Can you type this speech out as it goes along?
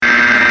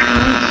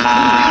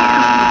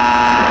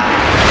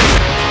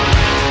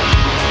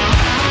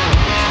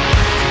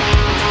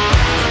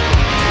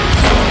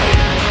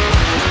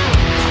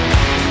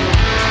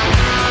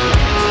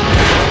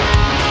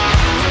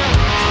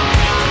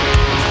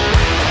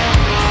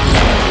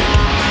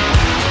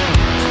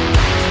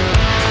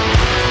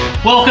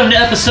Welcome to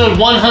episode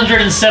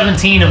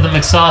 117 of the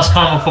McSauce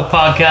Comic Book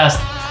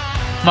Podcast.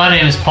 My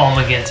name is Paul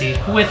McGinty.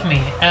 With me,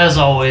 as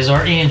always,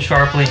 are Ian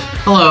Sharpley.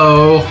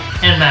 Hello.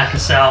 And Matt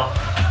Cassell.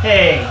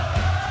 Hey.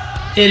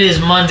 It is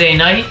Monday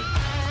night,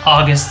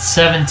 August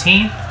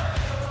 17th,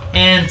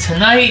 and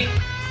tonight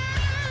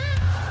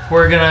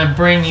we're going to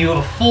bring you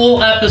a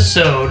full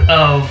episode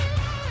of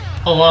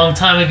A Long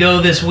Time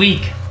Ago This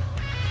Week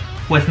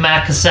with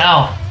Matt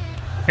Cassell.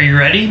 Are you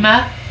ready,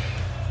 Matt?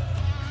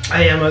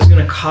 I am. I was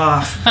going to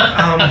cough.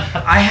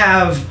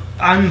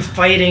 I'm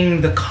fighting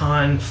the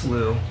con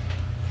flu.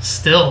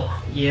 Still.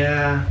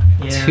 Yeah.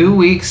 2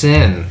 weeks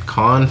in,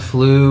 con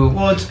flu.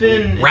 Well, it's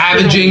been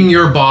ravaging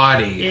your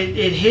body.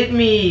 It hit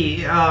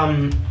me,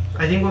 I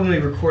think when we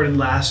recorded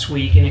last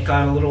week, and it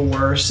got a little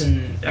worse,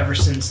 and ever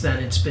since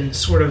then it's been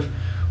sort of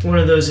one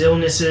of those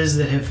illnesses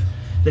that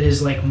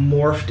has like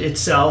morphed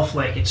itself.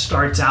 Like it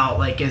starts out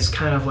like as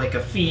kind of like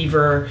a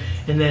fever,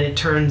 and then it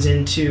turns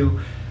into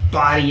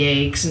body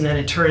aches, and then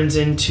it turns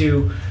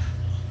into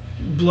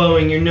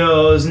blowing your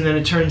nose, and then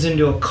it turns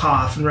into a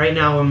cough. And right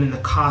now I'm in the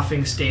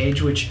coughing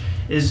stage, which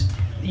is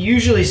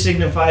usually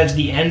signifies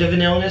the end of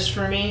an illness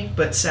for me,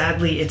 but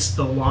sadly it's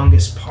the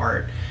longest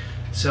part.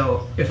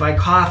 So if I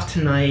cough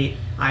tonight,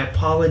 I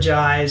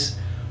apologize,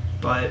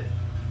 but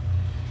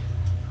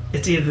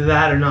it's either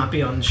that or not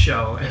be on the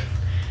show.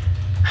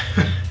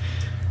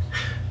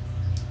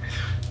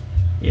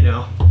 You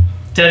know.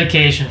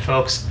 Dedication,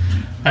 folks.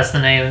 That's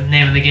the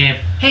name of the game.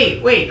 Hey,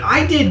 wait!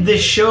 I did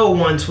this show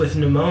once with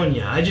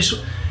pneumonia.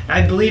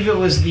 I believe it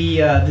was the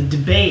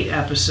debate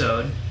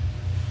episode.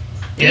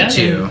 Did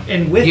you?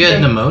 And with you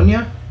had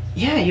pneumonia?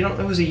 Yeah,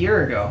 it was a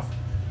year ago,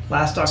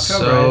 last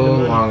October. So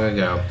long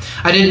ago.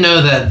 I didn't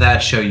know that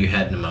show you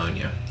had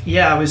pneumonia.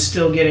 Yeah, I was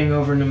still getting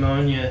over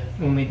pneumonia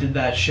when we did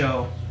that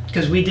show,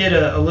 because we did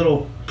a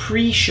little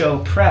pre-show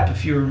prep,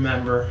 if you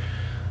remember.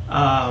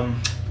 I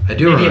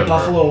do remember. Maybe at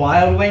Buffalo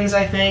Wild Wings,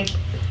 I think.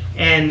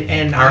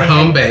 And our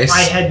home base.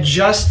 I had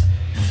just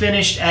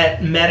finished at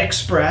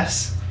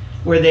MedExpress,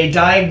 where they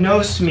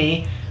diagnosed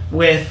me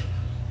with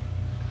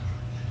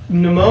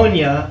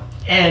pneumonia,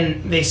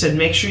 and they said,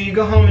 make sure you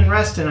go home and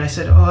rest. And I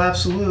said, oh,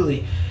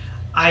 absolutely.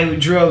 I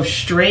drove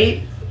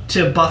straight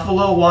to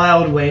Buffalo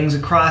Wild Wings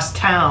across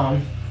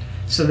town,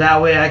 so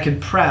that way I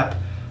could prep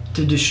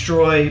to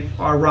destroy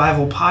our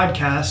rival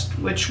podcast,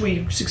 which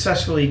we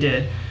successfully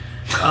did.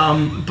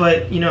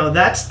 But,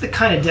 that's the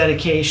kind of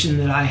dedication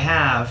that I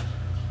have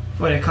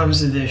when it comes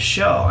to this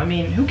show. I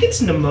mean, who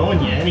gets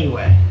pneumonia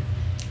anyway?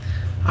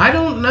 I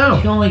don't know.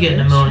 You only get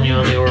pneumonia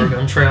on the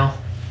Oregon Trail.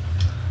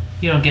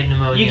 You don't get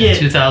pneumonia in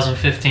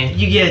 2015.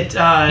 You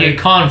get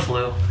con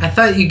flu. I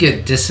thought you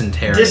get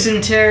dysentery.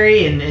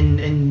 Dysentery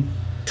and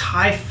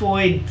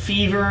typhoid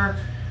fever.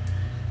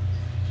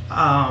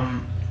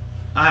 I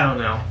don't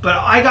know. But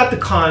I got the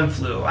con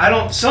flu.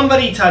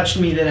 Somebody touched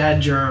me that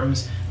had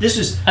germs.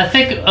 I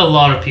think a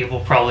lot of people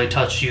probably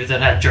touched you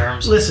that had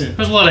germs. Listen.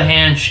 There's a lot of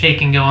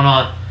handshaking going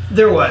on.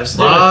 There was.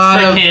 A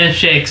lot of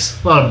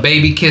handshakes. A lot of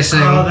baby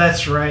kissing. Oh,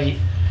 that's right.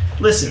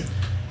 Listen,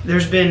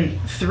 there's been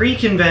 3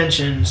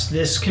 conventions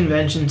this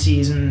convention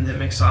season that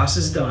McSauce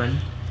has done,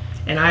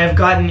 and I have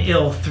gotten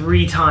ill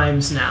 3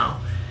 times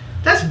now.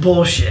 That's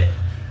bullshit.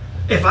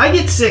 If I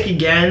get sick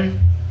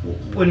again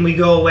when we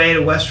go away to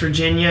West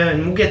Virginia,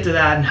 and we'll get to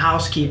that in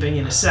housekeeping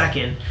in a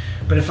second,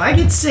 but if I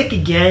get sick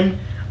again,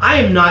 I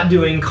am not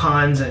doing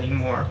cons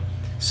anymore.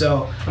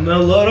 So I'm going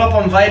to load up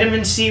on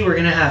vitamin C. We're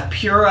going to have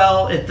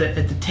Purell at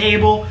the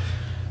table.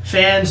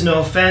 Fans,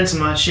 no offense,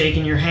 I'm not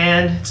shaking your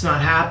hand. It's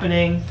not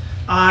happening.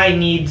 I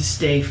need to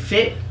stay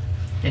fit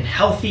and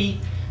healthy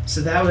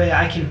so that way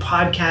I can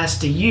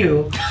podcast to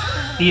you,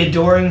 the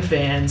adoring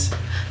fans.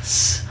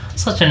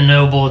 Such a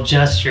noble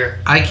gesture.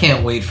 I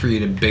can't wait for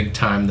you to big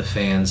time the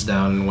fans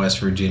down in West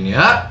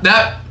Virginia.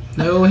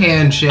 No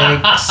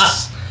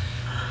handshakes.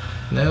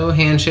 No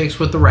handshakes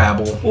with the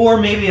rabble. Or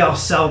maybe I'll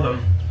sell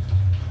them.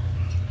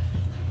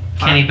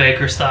 Kenny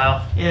Baker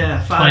style.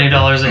 Yeah,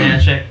 $20 a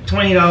handshake.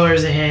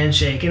 $20 a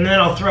handshake. And then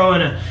I'll throw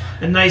in a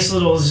nice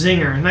little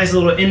zinger, a nice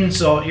little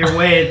insult your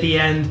way at the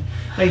end.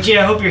 Like, gee,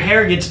 I hope your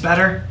hair gets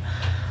better.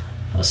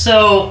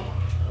 So,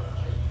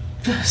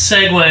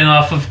 segueing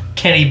off of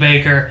Kenny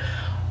Baker,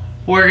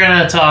 we're going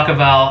to talk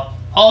about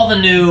all the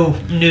new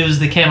news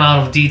that came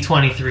out of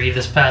D23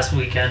 this past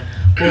weekend.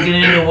 We'll get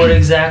into what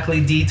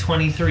exactly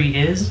D23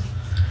 is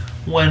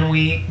when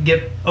we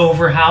get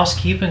over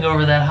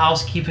that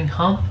housekeeping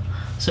hump.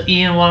 So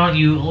Ian, why don't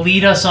you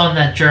lead us on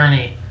that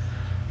journey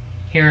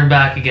here and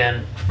back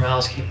again from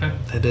housekeeping?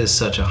 That is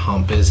such a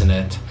hump, isn't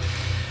it?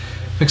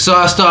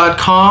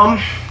 McSauce.com,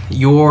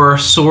 your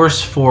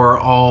source for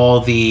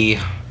all the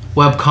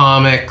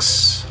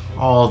webcomics,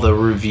 all the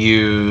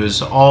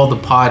reviews, all the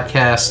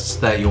podcasts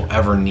that you'll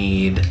ever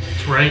need.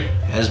 That's right.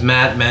 As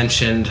Matt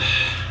mentioned,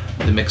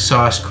 the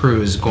McSauce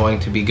crew is going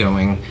to be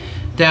going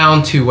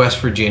down to West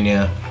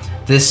Virginia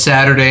this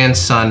Saturday and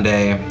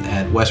Sunday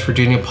at West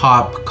Virginia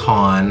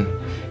PopCon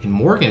in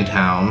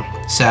Morgantown.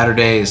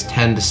 Saturday is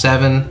 10 to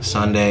 7,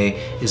 Sunday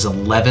is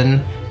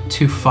 11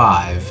 to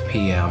 5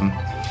 p.m.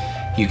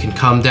 You can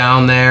come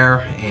down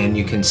there and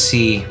you can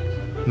see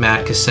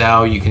Matt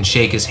Cassell. You can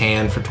shake his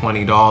hand for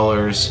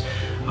 $20.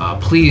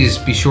 Please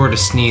be sure to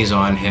sneeze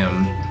on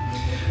him.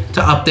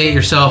 To update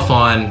yourself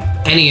on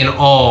any and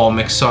all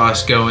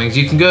McSauce goings,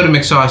 you can go to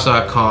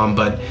McSauce.com,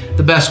 but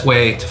the best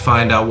way to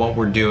find out what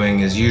we're doing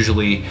is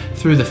usually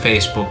through the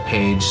Facebook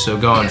page. So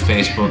go on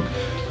Facebook,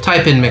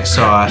 type in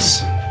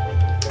McSauce,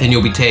 and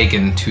you'll be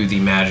taken to the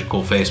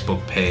magical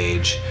Facebook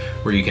page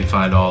where you can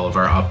find all of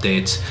our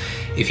updates.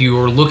 If you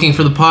are looking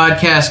for the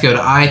podcast, go to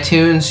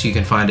iTunes. You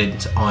can find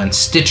it on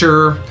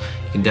Stitcher.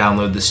 You can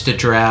download the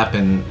Stitcher app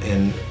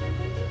and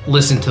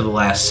listen to the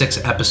last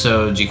 6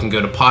 episodes. You can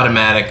go to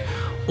Podomatic,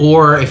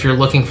 or if you're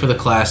looking for the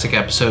classic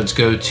episodes,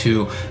 go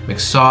to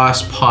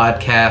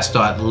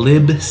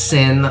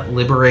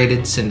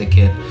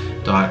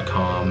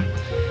McSaucePodcast.libsynliberatedsyndicate.com.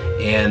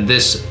 And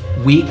this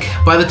week,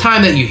 by the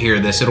time that you hear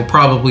this, it'll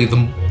probably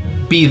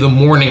be the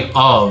morning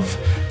of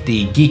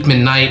the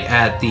Geekman Night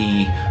at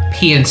the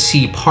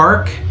PNC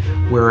Park.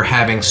 We're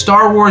having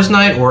Star Wars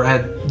Night, or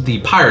at the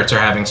Pirates are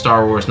having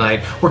Star Wars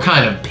Night. We're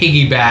kind of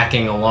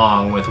piggybacking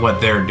along with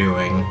what they're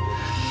doing.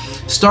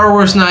 Star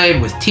Wars Night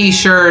with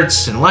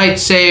t-shirts and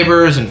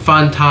lightsabers and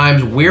fun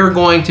times. We're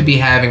going to be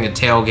having a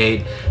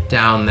tailgate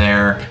down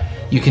there.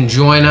 You can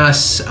join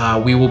us.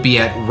 We will be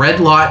at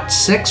Red Lot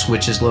 6,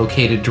 which is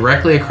located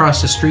directly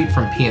across the street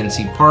from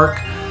PNC Park,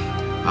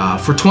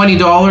 for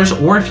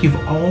 $20. Or if you've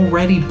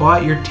already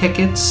bought your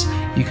tickets,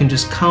 you can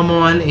just come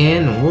on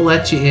in and we'll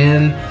let you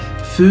in.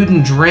 Food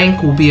and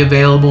drink will be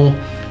available.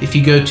 If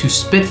you go to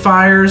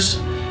Spitfires,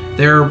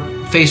 their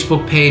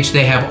Facebook page,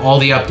 they have all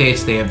the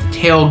updates. They have the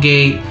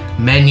tailgate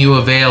menu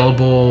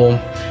available.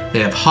 They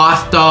have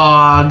hot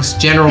dogs,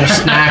 general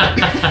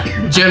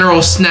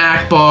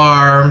snack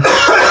bar,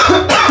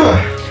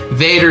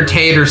 Vader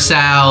tater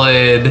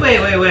salad.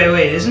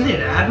 Wait. Isn't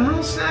it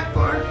Admiral Snack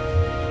Bar?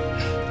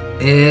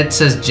 It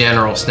says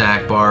general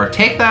snack bar.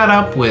 Take that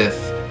up with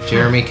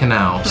Jeremy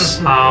Canals,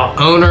 Oh,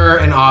 owner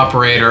and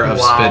operator of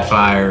Wow.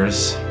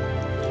 Spitfires.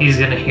 he's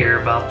gonna hear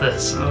about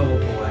this. Oh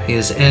boy. He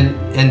has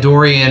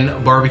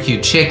Andorian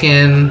barbecue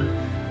chicken,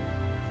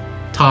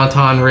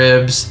 tauntaun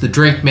ribs. The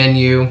drink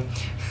menu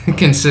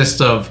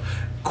consists of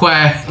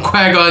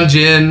Qui-Gon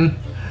Jinn.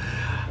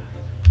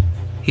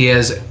 He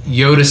has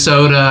Yoda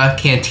soda,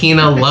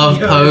 Cantina Love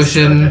Yoda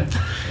Potion,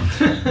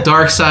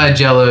 Dark Side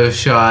Jello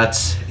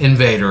shots, and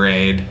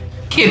Vaderade.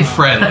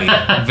 Kid-friendly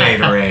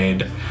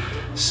Vaderade.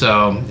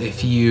 So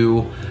if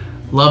you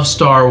love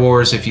Star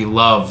Wars, if you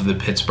love the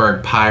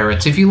Pittsburgh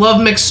Pirates, if you love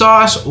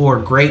McSauce or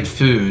great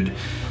food,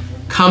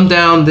 come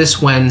down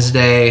this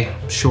Wednesday.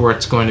 I'm sure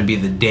it's going to be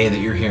the day that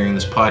you're hearing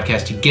this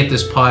podcast. You get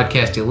this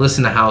podcast, you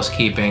listen to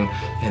housekeeping,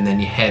 and then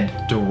you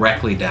head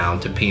directly down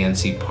to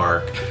PNC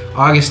Park.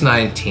 August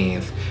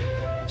 19th.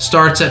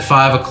 Starts at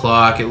 5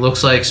 o'clock. It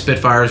looks like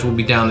Spitfires will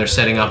be down there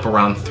setting up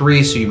around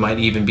 3, so you might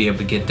even be able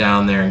to get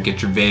down there and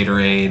get your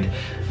Vaderade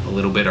a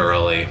little bit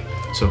early.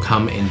 So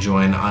come and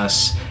join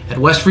us at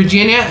West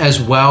Virginia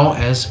as well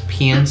as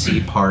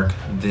PNC Park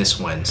this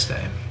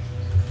Wednesday.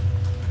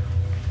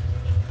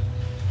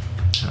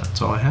 That's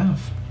all I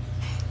have.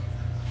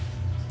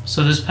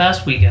 So this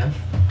past weekend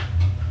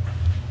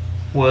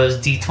was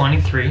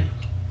D23.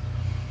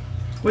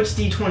 What's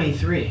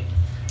D23?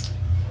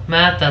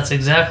 Matt, that's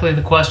exactly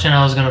the question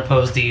I was going to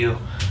pose to you.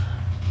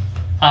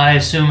 I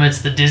assume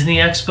it's the Disney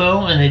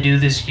Expo, and they do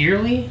this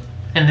yearly,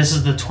 and this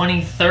is the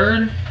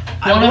 23rd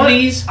one of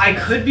these? I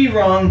could be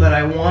wrong, but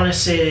I want to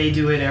say they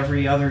do it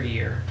every other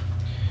year.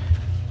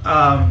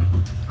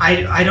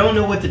 I don't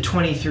know what the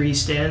 23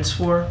 stands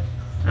for.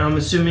 I'm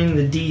assuming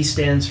the D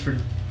stands for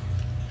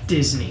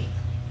Disney.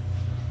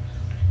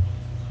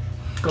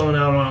 Going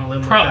out on a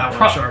limb with that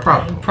one, Sharp.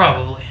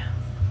 Probably.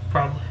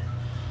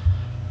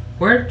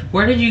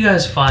 Where did you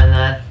guys find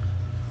that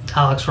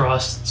Alex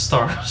Ross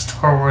Star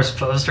Wars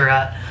poster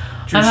at?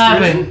 Drew's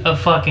I'm having Jersey? a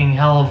fucking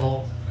hell of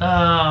a...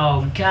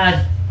 Oh,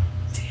 god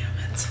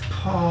damn it.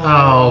 Paul.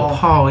 Oh,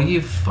 Paul,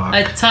 you fuck.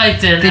 I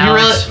typed in Did you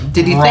Alex really-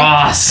 did you think-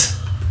 Ross.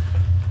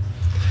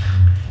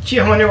 Gee,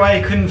 I wonder why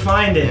you couldn't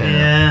find it.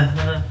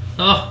 Yeah.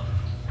 Oh.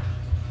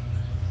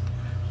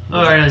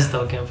 Alright, I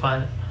still can't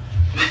find it.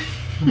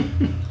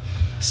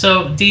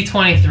 So,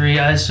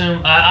 D23, I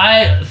assume...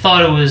 I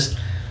thought it was,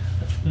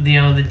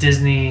 the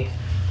Disney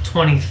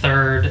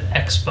 23rd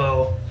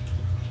Expo.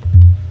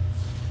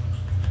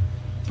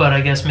 But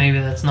I guess maybe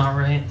that's not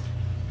right.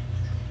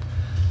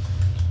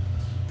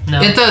 No.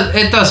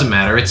 It doesn't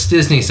matter. It's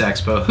Disney's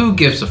Expo. Who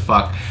gives a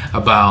fuck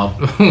about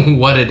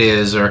what it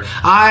is? Or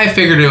I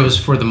figured it was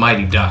for the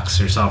Mighty Ducks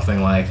or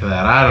something like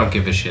that. I don't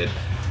give a shit.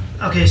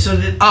 Okay, so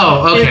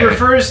okay. It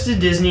refers to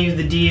Disney.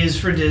 The D is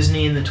for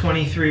Disney, and the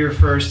 23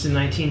 refers to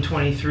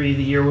 1923,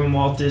 the year when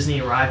Walt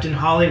Disney arrived in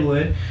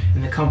Hollywood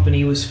and the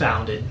company was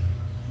founded.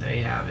 There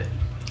you have it.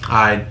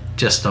 I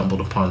just stumbled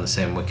upon the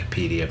same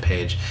Wikipedia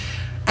page.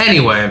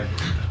 Anyway,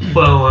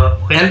 Whoa,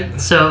 wait. And-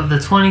 So the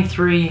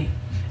 23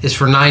 it's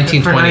for for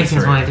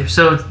 1923. 1923.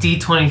 So it's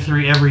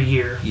D23 every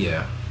year.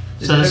 Yeah.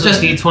 So this is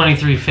Just-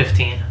 D23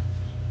 15.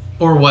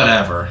 Or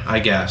whatever, I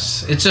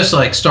guess. It's just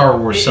like Star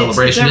Wars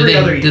Celebration. It's every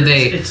Did other they, year. did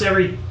they It's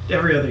every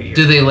every other year.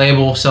 Do they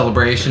label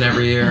Celebration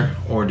every year,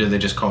 or do they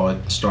just call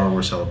it Star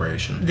Wars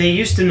Celebration? They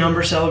used to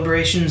number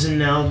celebrations, and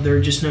now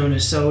they're just known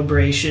as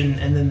Celebration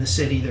and then the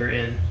city they're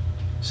in.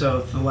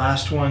 So the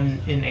last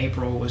one in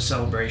April was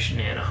Celebration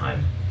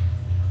Anaheim.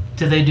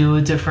 Do they do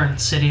a different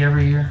city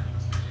every year?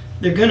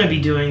 They're going to be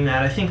doing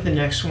that. I think the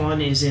next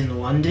one is in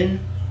London,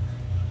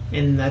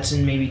 and that's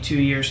in maybe 2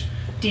 years.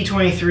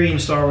 D23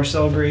 and Star Wars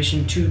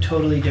Celebration, two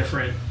totally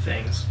different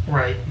things.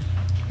 Right.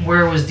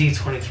 Where was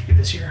D23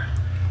 this year?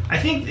 I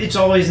think it's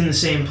always in the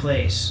same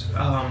place.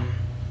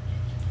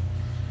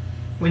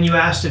 When you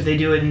asked if they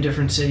do it in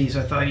different cities,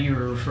 I thought you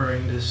were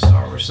referring to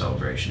Star Wars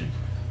Celebration.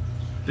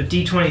 But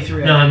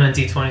D23... No, I meant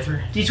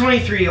D23.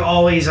 D23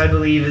 always, I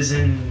believe, is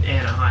in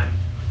Anaheim.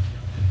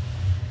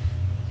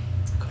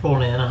 Good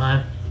old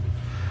Anaheim.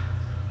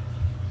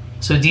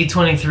 So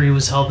D23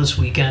 was held this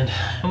weekend,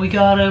 and we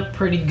got a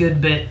pretty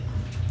good bit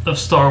of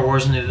Star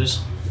Wars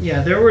news.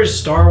 Yeah, there was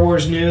Star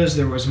Wars news,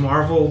 there was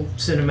Marvel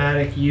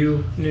Cinematic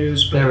U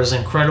news. But There was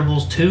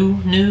Incredibles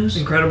 2 news.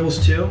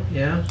 Incredibles 2,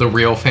 yeah. The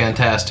real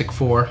Fantastic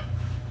Four.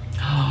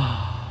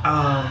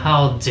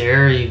 How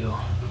dare you?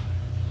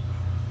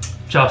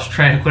 Josh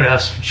Trank would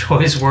have some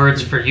choice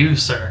words for you,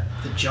 sir.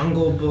 The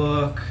Jungle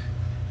Book.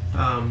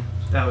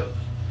 That would...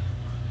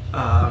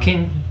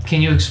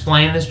 Can you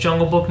explain this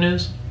Jungle Book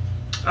news?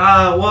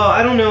 Well,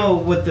 I don't know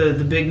what the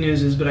big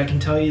news is, but I can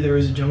tell you there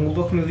is a Jungle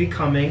Book movie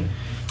coming.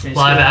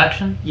 Live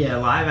action? Yeah,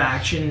 live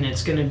action.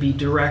 It's going to be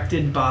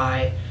directed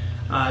by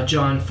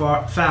Jon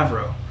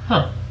Favreau.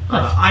 Huh.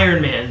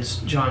 Iron Man's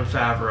Jon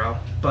Favreau,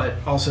 but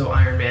also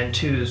Iron Man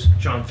 2's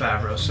Jon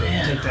Favreau, so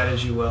take that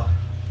as you will.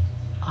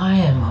 I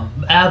am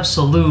an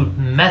absolute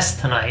mess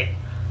tonight.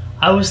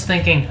 I was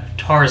thinking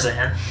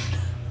Tarzan.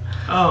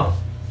 Oh.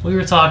 We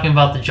were talking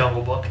about the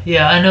Jungle Book.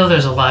 Yeah, I know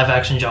there's a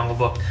live-action Jungle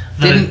Book.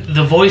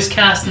 The voice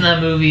cast in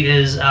that movie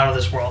is out of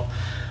this world.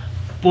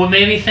 What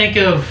made me think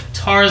of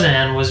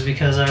Tarzan was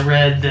because I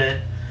read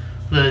that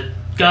the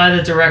guy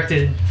that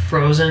directed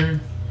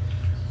Frozen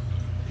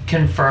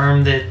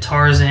confirmed that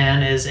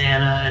Tarzan is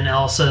Anna and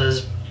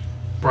Elsa's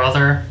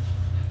brother.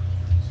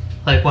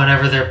 Like,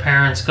 whenever they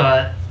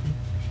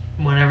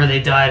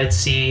died at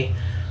sea,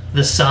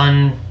 the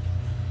sun,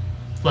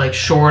 like,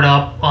 shored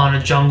up on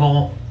a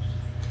jungle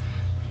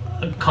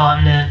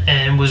continent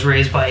and was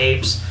raised by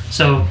apes.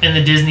 So in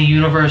the Disney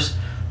universe,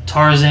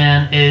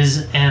 Tarzan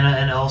is Anna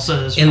and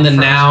Elsa's in the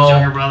now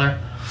younger brother.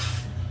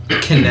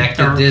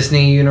 Connected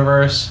Disney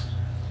universe.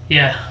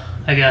 Yeah,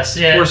 I guess.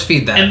 Yeah. Force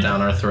feed that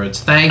down our throats.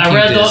 Thank you,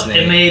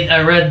 Disney.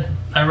 I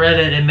read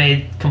it. It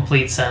made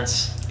complete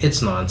sense.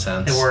 It's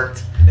nonsense. It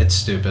worked. It's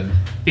stupid.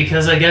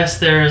 Because I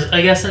guess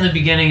in the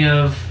beginning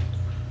of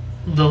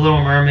The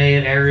Little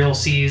Mermaid, Ariel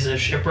sees a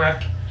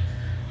shipwreck.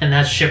 And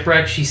that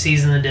shipwreck she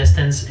sees in the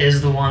distance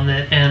is the one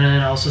that Anna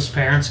and Elsa's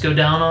parents go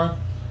down on.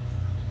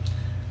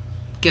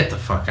 Get the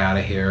fuck out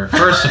of here.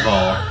 First of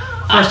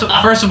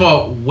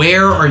all,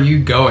 where are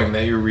you going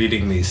that you're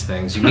reading these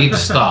things? You need to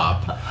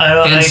stop.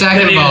 I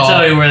couldn't even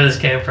tell you where this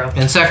came from.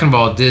 And second of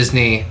all,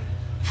 Disney,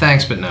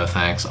 thanks but no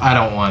thanks. I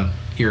don't want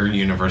your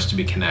universe to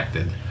be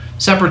connected.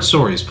 Separate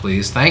stories,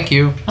 please. Thank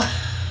you.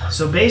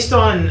 So based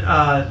on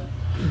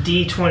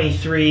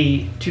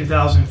D23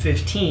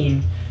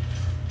 2015,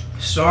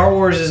 Star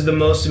Wars is the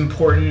most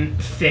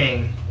important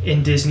thing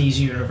in Disney's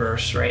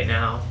universe right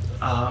now.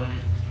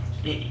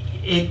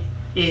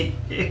 It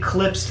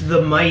eclipsed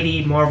the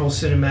mighty Marvel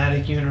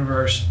Cinematic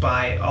Universe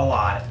by a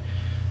lot.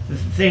 The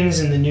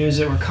things in the news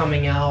that were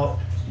coming out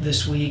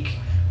this week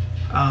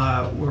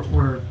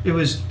it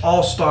was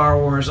all Star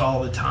Wars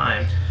all the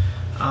time.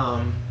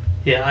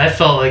 Yeah, I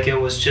felt like it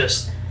was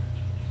just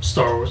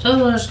Star Wars.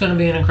 Oh, there's going to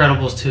be an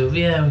Incredibles 2.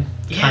 Yeah,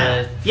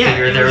 kind of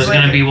figured there was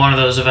going to be one of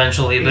those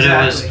eventually, but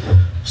exactly. It was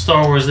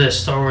Star Wars this,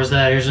 Star Wars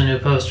that, here's a new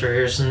poster,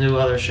 here's some new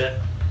other shit.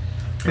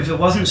 If it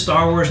wasn't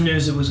Star Wars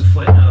news, it was a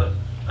footnote.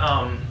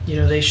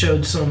 They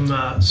showed some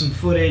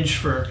footage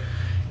for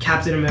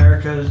Captain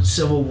America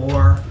Civil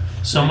War.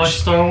 So much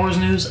Star Wars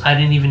news, I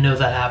didn't even know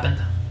that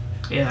happened.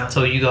 Yeah.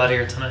 Until you got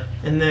here tonight.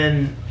 And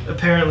then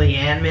apparently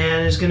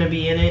Ant-Man is going to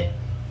be in it.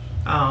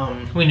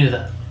 We knew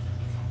that.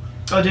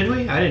 Oh, did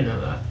we? I didn't know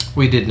that.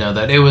 We did know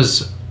that. It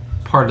was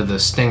part of the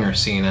stinger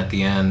scene at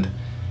the end.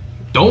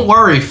 Don't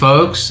worry,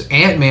 folks.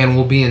 Ant-Man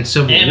will be in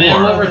Civil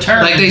Ant-Man War. will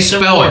return Like, they in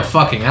Civil spell War. it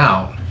fucking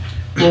out.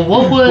 Well,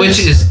 what was... Which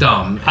is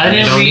dumb. I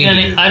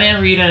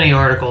didn't read any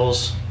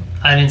articles.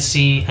 I didn't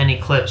see any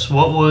clips.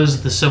 What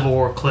was the Civil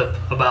War clip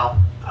about?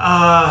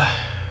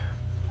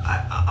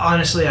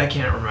 Honestly, I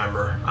can't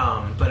remember.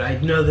 But I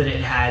know that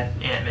it had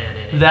Ant-Man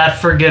in it. That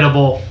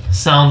forgettable.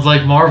 Sounds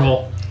like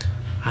Marvel.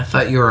 I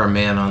thought you were a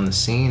man on the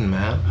scene,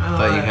 Matt. I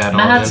thought you had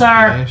all the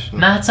information.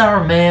 Matt's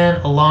our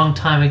man a long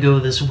time ago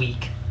this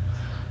week.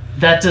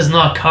 That does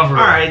not cover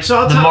all right,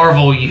 so the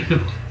Marvel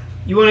you.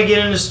 You want to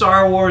get into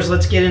Star Wars?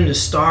 Let's get into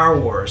Star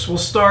Wars. We'll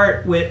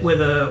start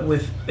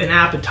with an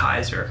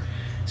appetizer.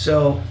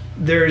 So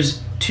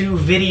there's 2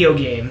 video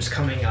games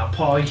coming out.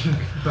 Paul, you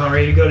about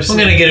ready to go to sleep?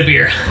 I'm gonna get a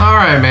beer. All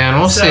right, man.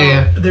 We'll see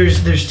you.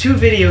 There's 2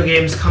 video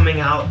games coming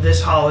out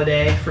this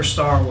holiday for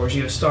Star Wars.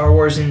 You have Star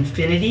Wars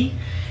Infinity,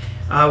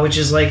 which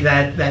is like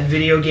that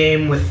video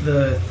game with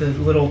the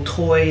little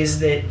toys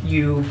that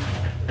you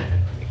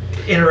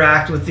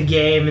interact with the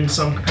game in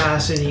some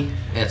capacity.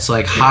 It's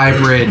like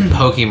hybrid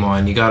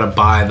Pokemon. You gotta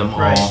buy them all.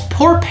 Right.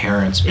 Poor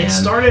parents, man. It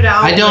started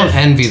out. I don't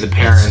envy the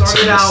parents It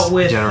started of this out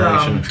with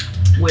generation.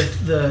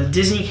 with the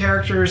Disney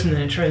characters, and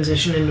then it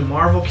transitioned into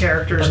Marvel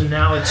characters, and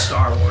now it's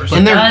Star Wars.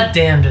 And they're-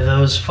 goddamn, do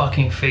those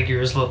fucking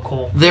figures look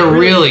cool? They're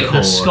really cool. The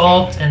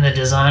sculpt and the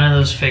design of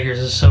those figures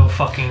is so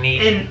fucking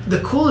neat. And the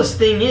coolest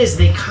thing is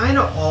they kind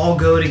of all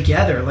go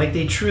together. Like,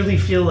 they truly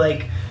feel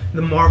like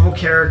the Marvel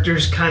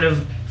characters kind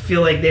of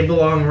feel like they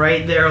belong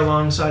right there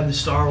alongside the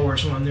Star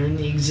Wars one. They're in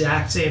the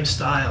exact same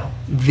style.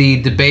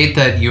 The debate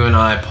that you and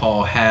I,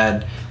 Paul,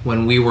 had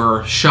when we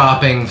were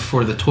shopping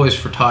for the Toys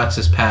for Tots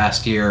this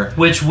past year.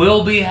 Which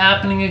will be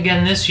happening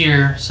again this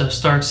year, so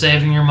start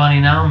saving your money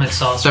now,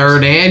 McSauce.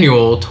 Third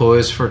annual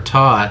Toys for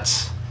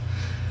Tots.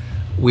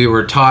 We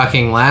were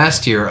talking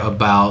last year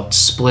about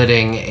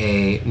splitting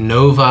a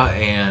Nova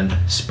and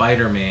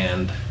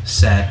Spider-Man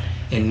set,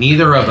 and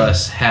neither of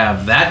us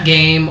have that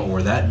game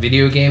or that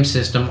video game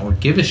system or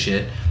give a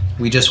shit.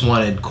 We just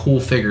wanted cool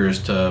figures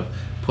to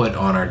put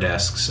on our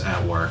desks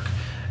at work.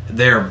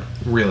 They're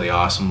really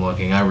awesome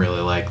looking. I really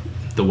like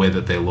the way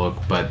that they look,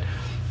 but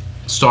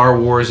Star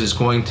Wars is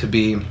going to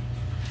be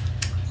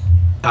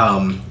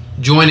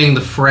joining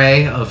the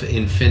fray of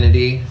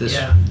Infinity this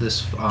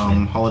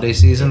holiday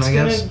season, I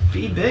guess. It's gonna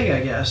be big,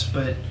 I guess.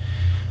 But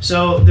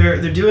so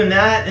they're doing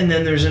that, and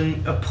then there's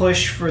a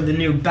push for the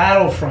new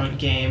Battlefront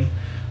game,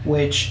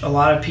 which a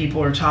lot of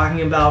people are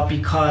talking about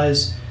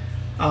because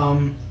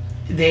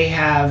they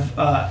have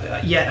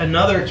yet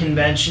another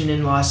convention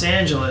in Los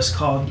Angeles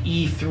called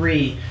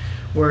E3,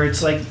 where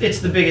it's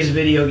the biggest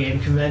video game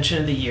convention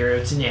of the year.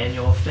 It's an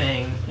annual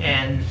thing,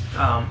 and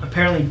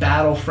apparently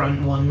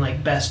Battlefront won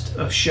like best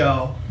of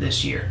show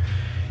this year,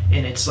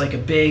 and it's like a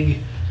big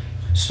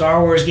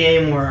Star Wars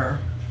game where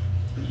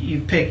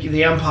you pick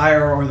the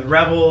Empire or the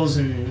Rebels,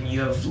 and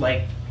you have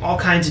like all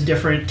kinds of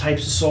different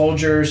types of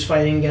soldiers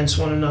fighting against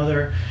one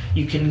another.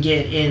 You can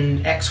get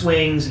in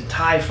X-Wings and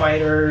TIE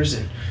fighters,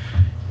 and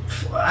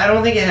I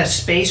don't think it has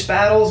space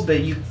battles, but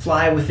you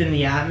fly within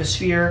the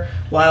atmosphere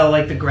while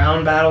like the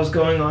ground battle's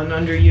going on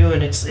under you,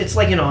 and it's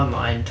like an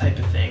online type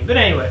of thing. But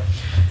anyway,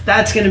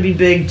 that's going to be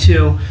big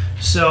too.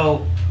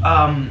 So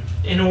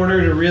in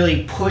order to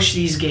really push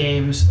these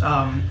games,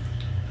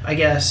 I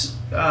guess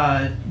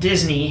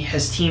Disney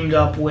has teamed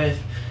up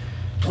with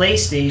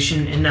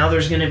PlayStation, and now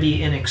there's going to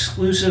be an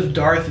exclusive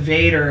Darth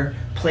Vader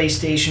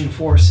PlayStation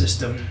 4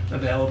 system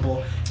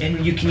available,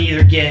 and you can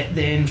either get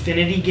the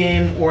Infinity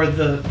game or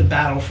the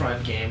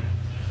Battlefront game.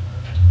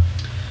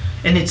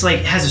 And it's like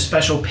has a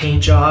special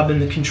paint job,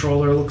 and the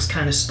controller looks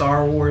kind of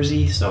Star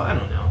Wars-y, so I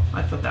don't know.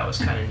 I thought that was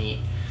kind of neat.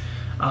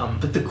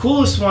 But the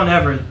coolest one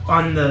ever,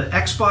 on the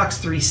Xbox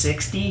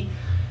 360,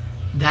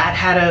 that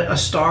had a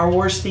Star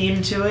Wars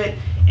theme to it,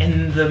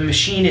 and the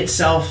machine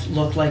itself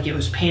looked like it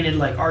was painted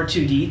like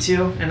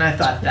R2-D2, and I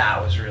thought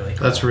that was really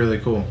cool. That's really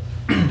cool.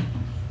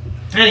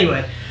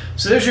 Anyway,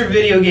 so there's your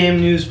video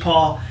game news,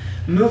 Paul.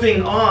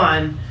 Moving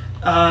on,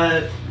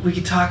 we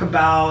could talk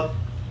about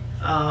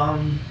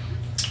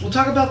we'll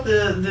talk about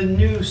the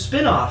new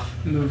spin-off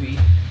movie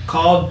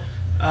called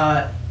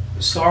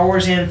Star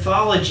Wars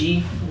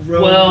Anthology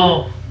Rogue.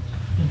 Well,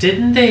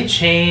 didn't they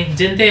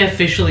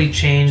officially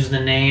change the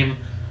name?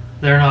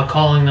 They're not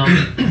calling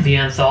them the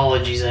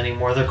anthologies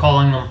anymore. They're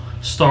calling them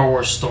Star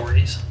Wars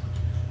Stories.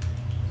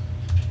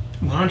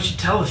 Why don't you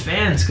tell the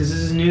fans, because this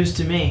is news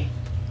to me.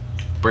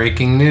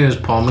 Breaking news,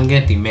 Paul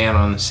Mangetti, man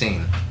on the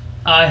scene.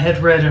 I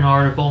had read an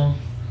article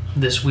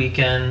this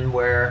weekend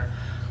where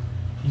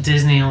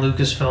Disney and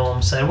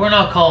Lucasfilm said, we're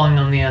not calling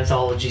them the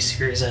anthology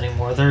series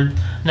anymore. They're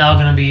now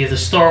going to be the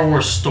Star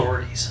Wars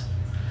Stories.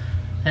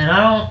 And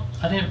I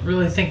didn't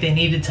really think they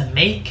needed to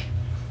make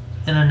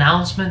an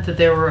announcement that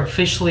they were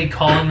officially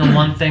calling them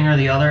one thing or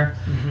the other.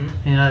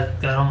 Mm-hmm. You know,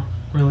 I don't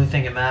really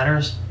think it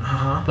matters.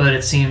 Uh-huh. But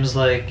it seems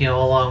like, you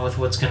know, along with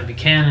what's going to be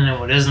canon and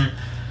what isn't,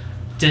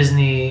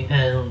 Disney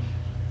and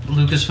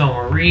Lucasfilm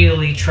are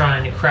really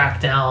trying to crack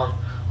down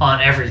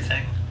on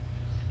everything.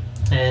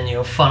 And, you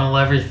know, funnel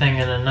everything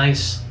in a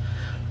nice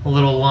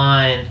little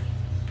line,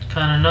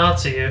 kind of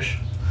Nazi-ish,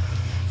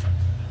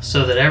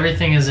 so that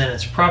everything is in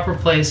its proper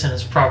place and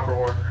its proper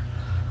order.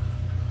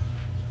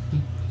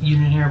 You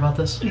didn't hear about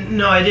this?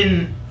 No, I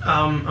didn't.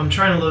 I'm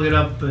trying to look it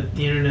up, but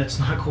the internet's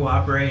not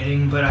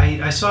cooperating. But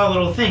I saw a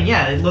little thing.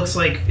 Yeah, it looks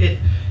like it.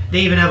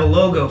 They even have a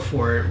logo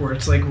for it, where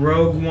it's like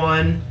Rogue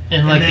One,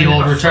 And like the then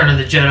old Return of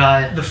the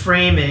Jedi. the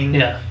framing,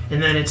 Yeah.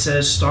 and then it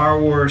says Star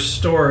Wars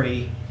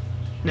Story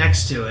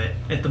next to it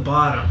at the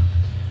bottom.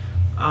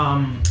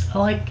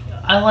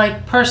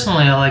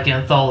 Personally, I like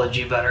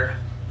anthology better.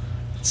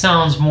 It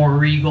sounds more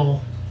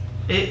regal.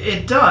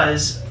 It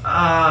does.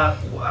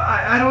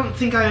 I don't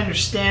think I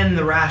understand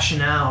the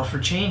rationale for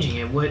changing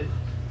it. What?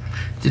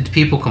 Did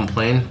people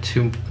complain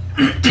too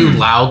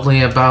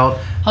loudly about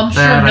I'm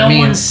sure that? no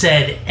one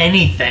said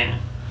anything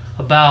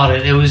about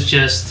it. It was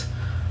just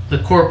the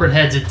corporate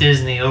heads at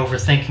Disney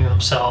overthinking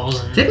themselves.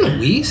 And, Didn't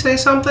we say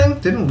something?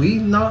 Didn't we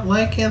not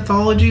like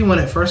Anthology when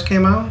it first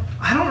came out?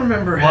 I don't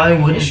remember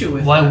having an issue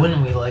with why that.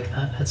 wouldn't we like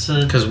that? It's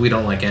a Because we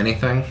don't like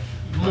anything.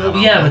 well,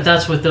 yeah, but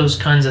that's what those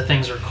kinds of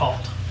things are called.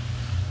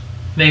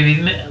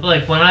 Maybe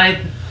like when I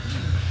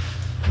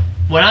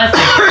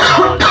think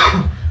of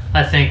anthology,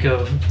 I think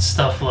of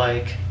stuff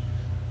like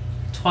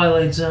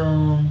Twilight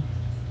Zone,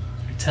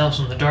 Tales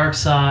from the Dark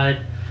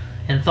Side,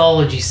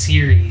 anthology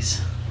series.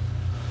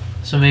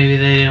 So maybe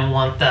they didn't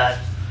want that,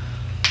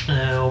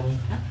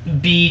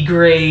 B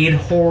grade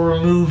horror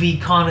movie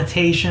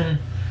connotation.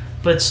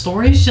 But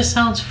stories just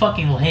sounds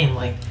fucking lame.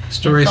 Like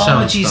Story sounds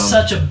anthology is dumb.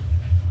 such a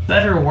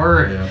better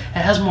word. Yeah.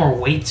 It has more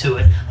weight to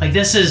it. Like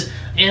this is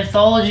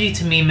anthology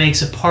to me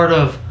makes it part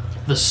of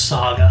the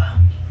saga.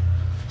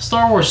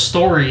 Star Wars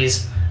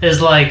Stories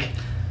is like,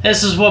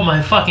 this is what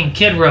my fucking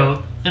kid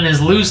wrote in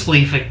his loose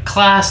leaf at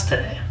class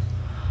today.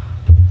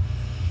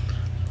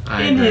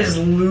 I In agree. his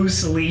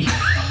loose leaf.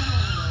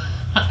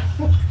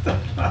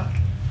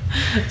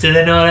 Do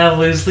they not have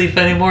loose leaf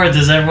anymore?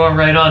 Does everyone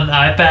write on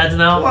iPads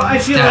now? Well, I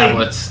feel like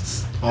tablets.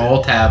 It's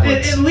all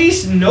tablets. at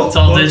least all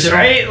notebooks, digital.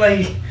 right?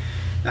 Like,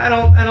 I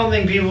don't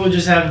think people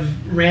just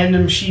have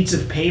random sheets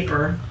of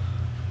paper.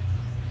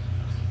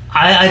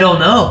 I don't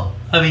know.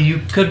 I mean, you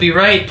could be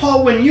right.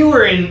 Paul, when you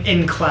were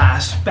in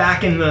class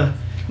back in the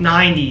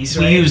 90s,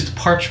 right? We used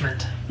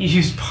parchment. You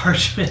used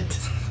parchment.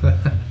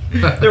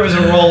 There was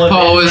a roll of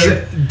Paul it.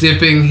 was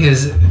dipping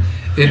his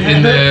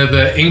in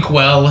the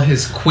inkwell,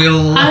 his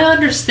quill. I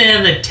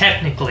understand that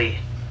technically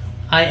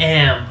I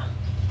am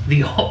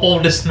the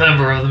oldest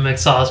member of the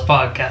McSauce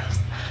podcast,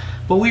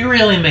 but we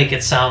really make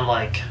it sound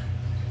like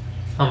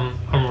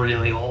I'm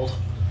really old.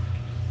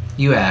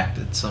 You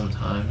acted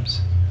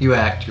sometimes. You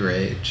act your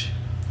age.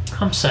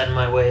 I'm set in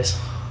my ways.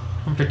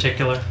 I'm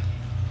particular.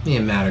 Me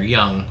and Matt are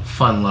young,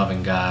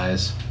 fun-loving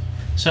guys.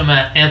 So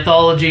Matt,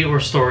 anthology or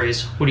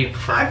stories? What do you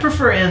prefer? I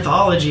prefer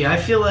anthology. I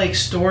feel like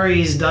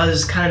stories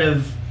does kind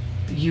of,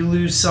 you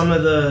lose some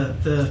of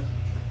the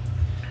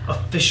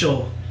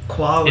official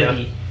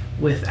quality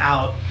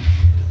without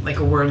like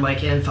a word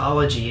like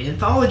anthology.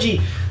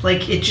 Anthology,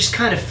 like it just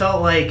kind of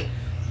felt like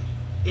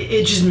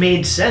it just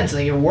made sense.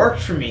 Like it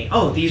worked for me.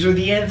 Oh, these are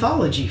the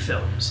anthology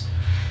films.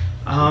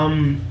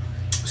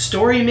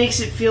 Story makes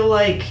it feel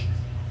like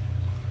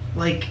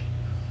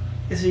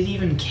is it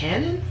even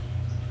canon?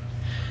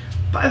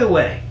 By the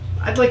way,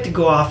 I'd like to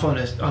go off on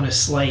a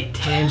slight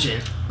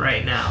tangent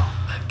right now.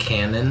 A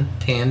canon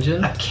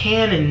tangent. A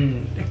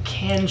tangent.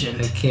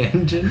 A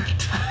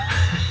tangent.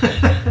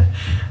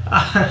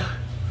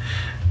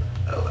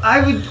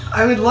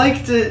 I would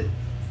like to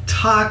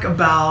talk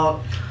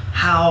about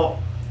how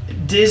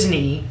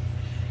Disney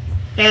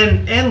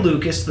and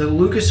Lucas, the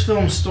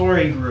Lucasfilm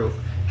Story Group,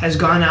 has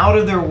gone out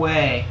of their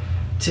way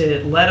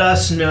to let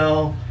us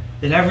know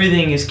that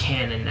everything is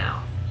canon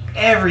now.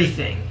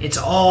 Everything. It's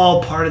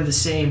all part of the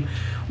same.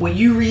 What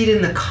you read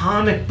in the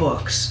comic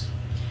books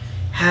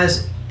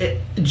has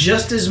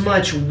just as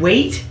much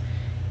weight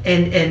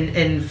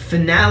and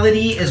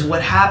finality as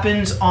what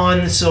happens on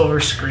the silver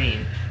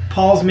screen.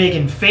 Paul's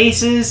making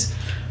faces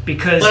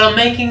because... But I'm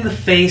making the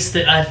face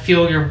that I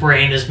feel your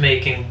brain is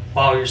making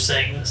while you're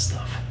saying this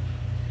stuff.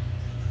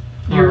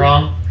 Am I You're-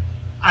 wrong?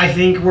 I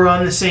think we're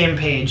on the same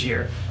page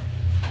here.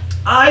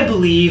 I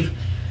believe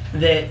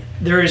that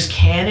there is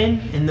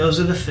canon, and those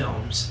are the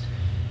films.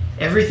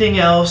 Everything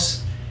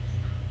else...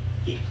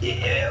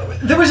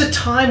 There was a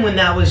time when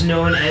that was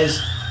known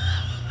as...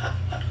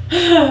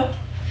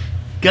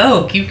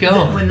 Go, keep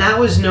going. When that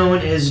was known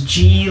as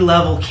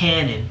G-level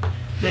canon.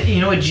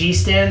 You know what G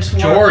stands for?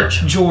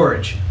 George.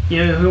 George.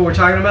 You know who we're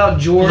talking about?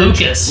 George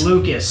Lucas.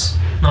 Lucas.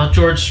 Not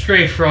George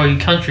Strait for all you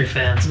country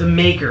fans. The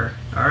maker.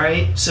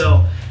 Alright?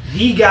 So,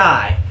 the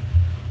guy,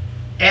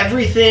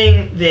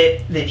 everything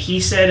that he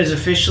said is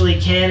officially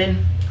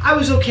canon, I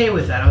was okay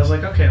with that. I was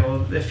like, okay,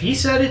 well, if he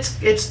said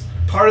it's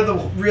part of the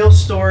real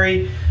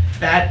story,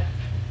 that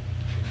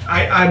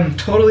I'm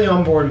totally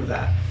on board with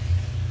that.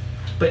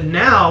 But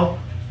now,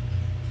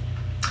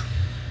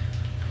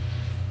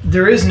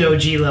 there is no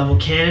G-level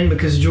canon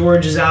because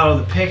George is out of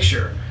the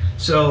picture.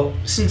 So,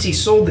 since he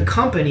sold the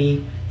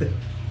company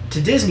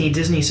to Disney,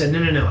 Disney said,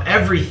 no,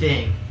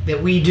 everything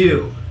that we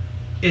do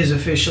is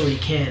officially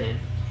canon.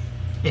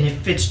 And it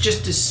fits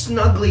just as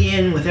snugly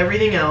in with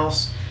everything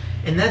else,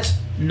 and that's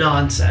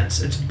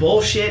nonsense. It's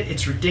bullshit,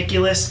 it's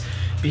ridiculous,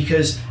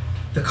 because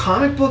the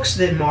comic books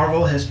that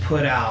Marvel has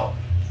put out...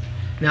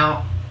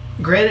 Now,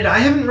 granted, I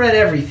haven't read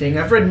everything.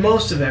 I've read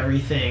most of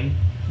everything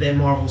that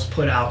Marvel's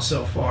put out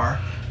so far.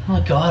 Oh my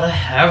god, I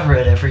have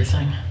read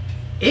everything.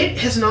 It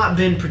has not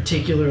been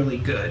particularly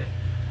good.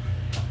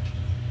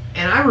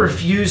 And I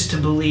refuse to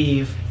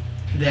believe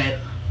that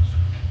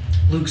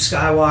Luke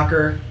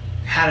Skywalker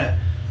had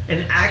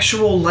an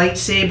actual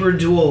lightsaber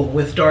duel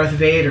with Darth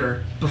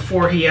Vader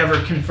before he ever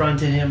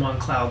confronted him on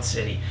Cloud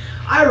City.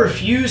 I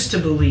refuse to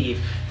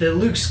believe that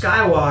Luke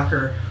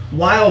Skywalker,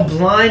 while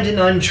blind and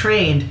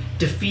untrained,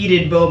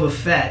 defeated Boba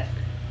Fett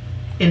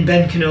in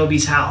Ben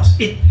Kenobi's house.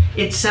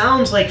 it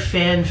sounds like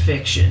fan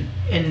fiction,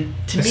 and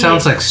to It me,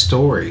 sounds like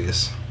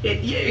stories.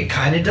 it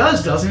kind of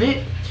does, doesn't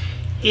it?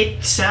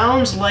 It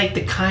sounds like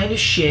the kind of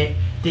shit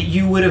that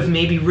you would have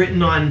maybe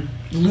written on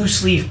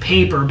loose leaf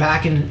paper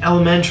back in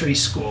elementary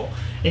school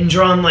and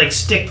drawn like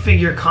stick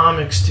figure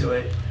comics to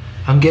it.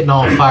 I'm getting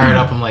all fired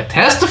up. I'm like,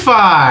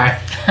 testify!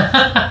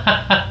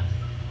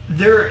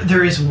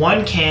 There is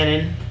one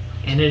canon,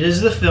 and it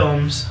is the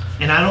films,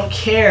 and I don't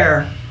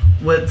care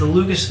what the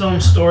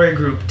Lucasfilm Story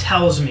Group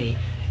tells me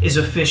is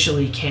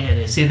officially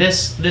canon. See,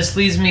 this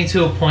leads me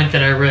to a point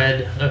that I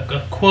read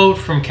a quote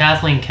from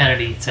Kathleen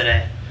Kennedy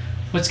today.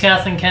 What's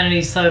Kathleen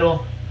Kennedy's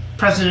title?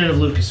 President of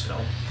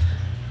Lucasfilm.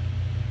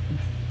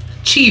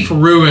 Chief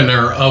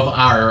ruiner of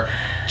our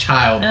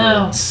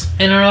childhoods.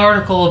 In an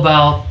article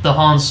about the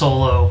Han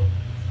Solo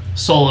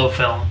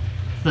film,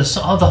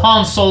 the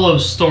Han Solo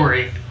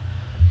story,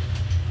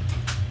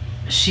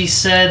 she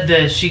said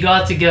that she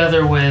got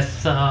together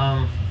with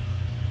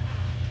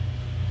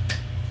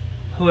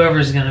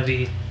whoever's going to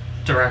be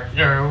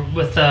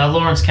with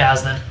Lawrence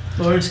Kasdan.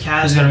 Lawrence Who's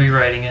Kasdan. going to be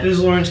writing it? Who's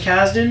Lawrence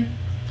Kasdan?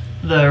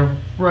 The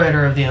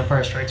writer of The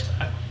Empire Strikes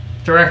Back,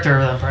 director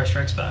of The Empire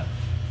Strikes Back.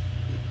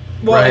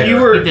 Well, Right. you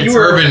were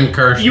Irvin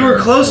Kershner you were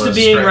close to was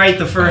being Strike right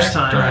the first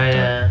Back time. Right,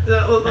 yeah.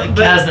 But-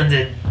 Kasdan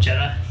did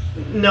Jedi.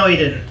 No, he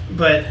didn't.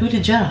 But Who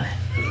did Jedi?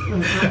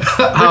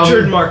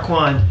 Richard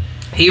Marquand.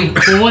 He,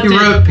 Well, what he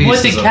did, wrote pieces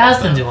what did of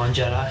Kasdan it. do on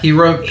Jedi? He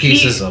wrote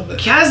pieces of it.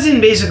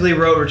 Kasdan basically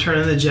wrote Return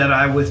of the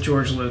Jedi with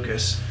George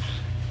Lucas.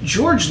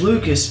 George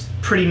Lucas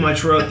pretty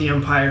much wrote The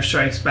Empire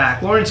Strikes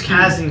Back. Lawrence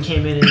Kasdan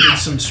came in and did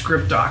some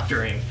script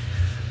doctoring.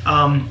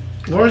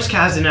 Lawrence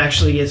Kasdan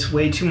actually gets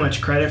way too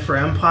much credit for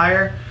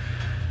Empire.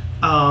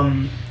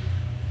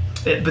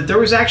 But there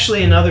was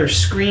actually another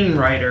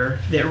screenwriter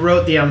that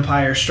wrote The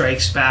Empire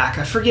Strikes Back.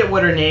 I forget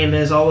what her name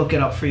is. I'll look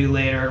it up for you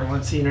later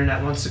once the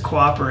internet wants to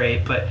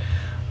cooperate. But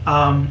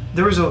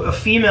there was a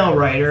female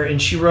writer, and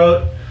she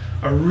wrote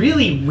a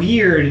really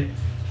weird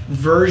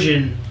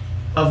version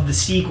of the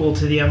sequel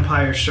to The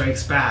Empire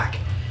Strikes Back.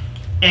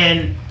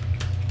 And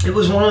it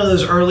was one of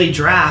those early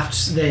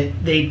drafts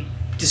that they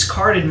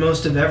discarded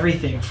most of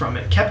everything from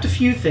it. Kept a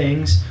few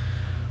things.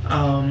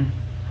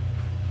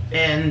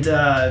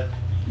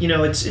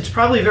 It's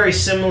probably very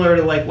similar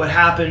to like what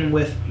happened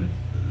with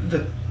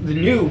the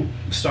new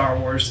Star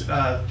Wars,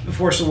 The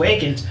Force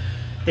Awakens.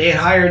 They had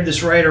hired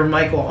this writer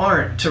Michael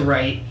Arndt to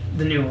write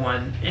the new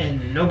one,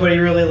 and nobody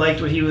really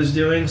liked what he was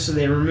doing, so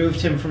they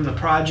removed him from the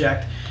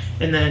project.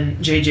 And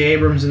then J.J.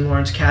 Abrams and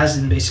Lawrence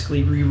Kasdan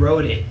basically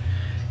rewrote it,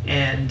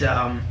 and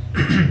I'm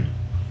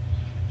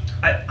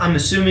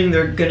assuming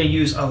they're going to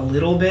use a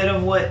little bit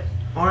of what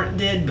Arndt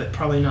did, but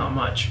probably not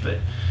much. But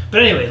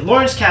anyway,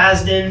 Lawrence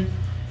Kasdan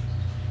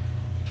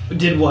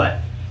did what,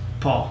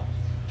 Paul?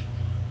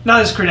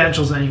 Not his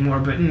credentials anymore,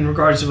 but in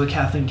regards to what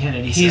Kathleen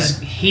Kennedy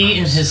said. He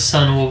and his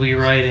son will be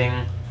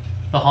writing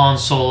the Han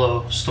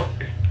Solo story.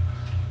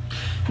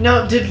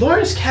 Now, did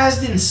Lawrence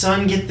Kasdan's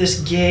son get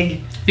this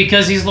gig?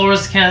 Because he's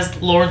Lawrence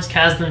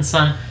Kasdan's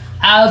son?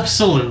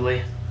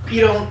 Absolutely.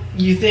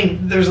 You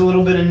think there's a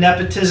little bit of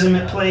nepotism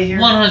at play here?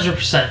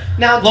 100%.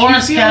 Now, do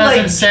Lawrence you feel Kasdan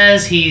like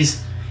says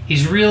he's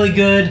really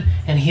good,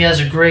 and he has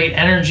a great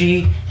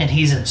energy, and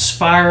he's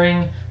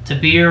inspiring to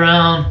be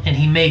around, and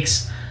he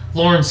makes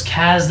Lawrence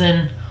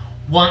Kasdan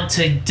want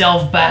to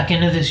delve back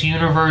into this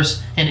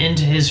universe and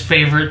into his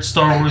favorite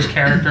Star Wars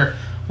character,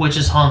 which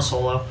is Han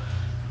Solo.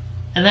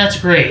 And that's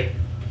great.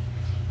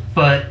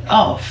 But,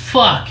 oh,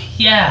 fuck,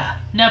 yeah,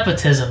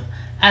 nepotism.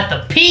 At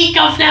the peak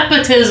of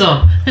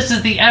nepotism! This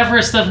is the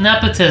Everest of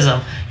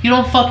nepotism. You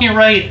don't fucking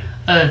write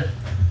a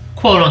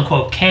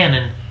quote-unquote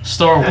canon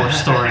Star Wars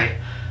story.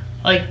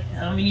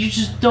 You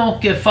just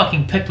don't get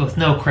fucking picked with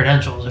no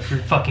credentials if you're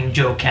fucking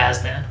Joe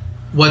Kasdan.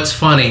 What's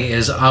funny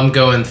is I'm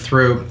going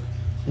through.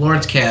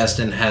 Lawrence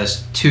Kasdan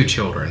has two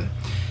children,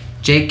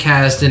 Jake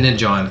Kasdan and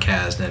John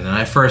Kasdan, and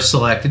I first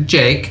selected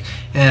Jake.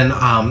 And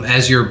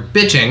as you're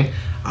bitching,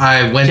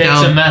 I went Jake's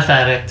down. a meth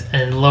addict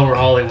in Lower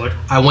Hollywood.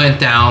 I went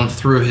down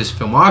through his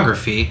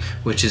filmography,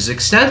 which is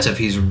extensive.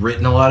 He's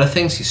written a lot of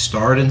things. He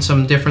starred in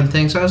some different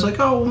things. I was like,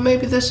 oh, well,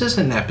 maybe this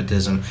isn't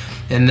nepotism.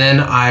 And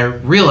then I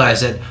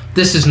realized that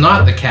this is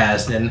not the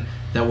Kasdan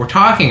that we're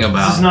talking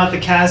about. this is not the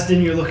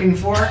Kasdan you're looking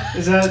for?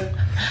 Is that...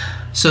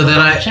 So then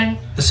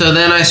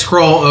I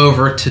scroll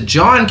over to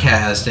John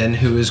Kasdan,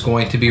 who is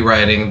going to be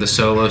writing the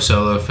solo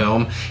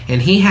film,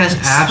 and he has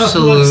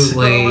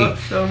absolutely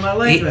film. I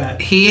like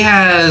that. he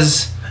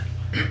has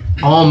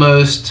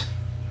almost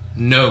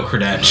no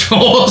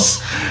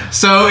credentials.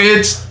 So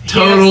it's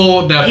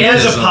total nepotism. He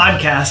has a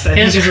podcast. I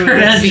His think is what it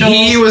is. credentials-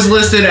 He was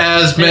listed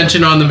as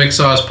mentioned on the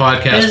McSauce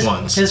podcast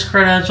once. His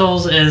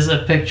credentials is a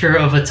picture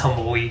of a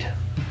tumbleweed.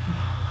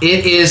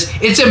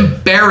 It's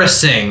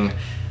embarrassing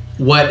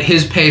what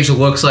his page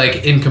looks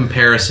like in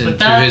comparison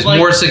to his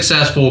more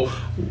successful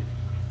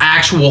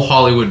actual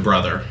Hollywood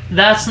brother.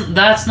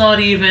 That's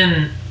not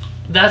even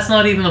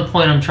the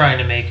point I'm trying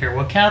to make here.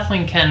 What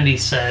Kathleen Kennedy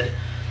said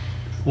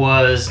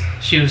was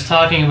she was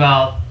talking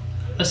about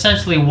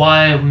essentially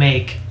why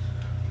make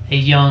a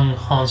young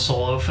Han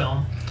Solo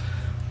film.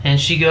 And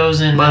she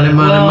goes in. Money, and,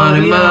 money, well,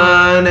 money, you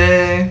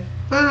know,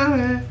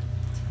 money.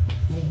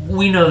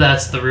 we know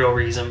that's the real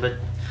reason, but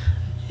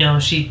you know,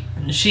 she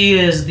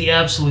is the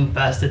absolute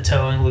best at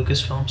towing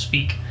Lucasfilm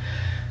speak,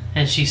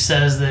 and she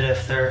says that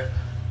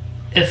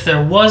if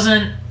there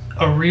wasn't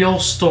a real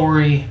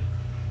story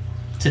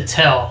to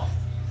tell,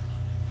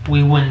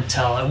 we wouldn't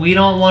tell it. We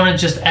don't want to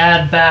just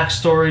add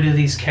backstory to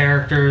these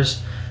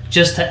characters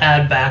just to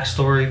add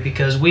backstory,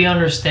 because we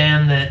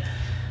understand that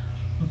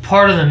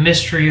part of the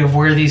mystery of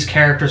where these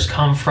characters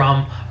come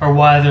from or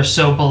why they're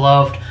so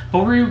beloved.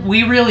 But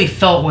we really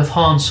felt with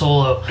Han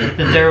Solo that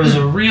there was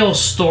a real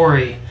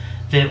story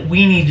that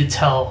we need to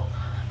tell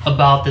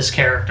about this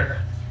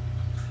character.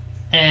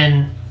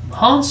 And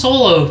Han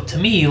Solo, to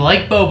me,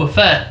 like Boba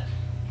Fett,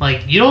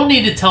 like, you don't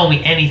need to tell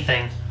me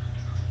anything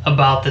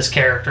about this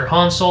character.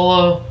 Han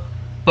Solo,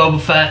 Boba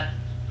Fett,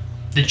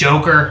 the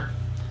Joker,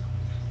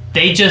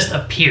 they just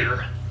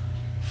appear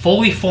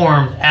fully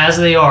formed as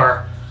they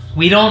are.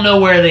 We don't know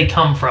where they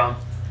come from,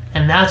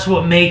 and that's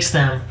what makes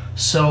them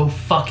so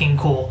fucking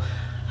cool.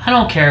 I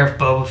don't care if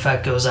Boba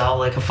Fett goes out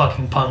like a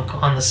fucking punk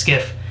on the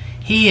skiff.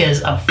 He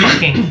is a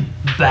fucking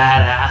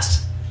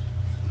badass.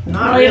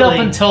 Not right really.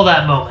 up until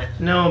that moment.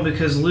 No,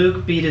 because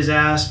Luke beat his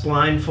ass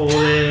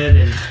blindfolded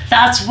and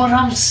That's what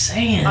I'm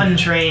saying.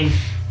 untrained.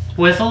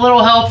 With a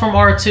little help from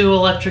R2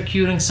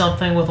 electrocuting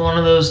something with one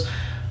of those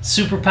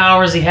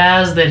superpowers he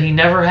has that he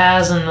never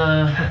has in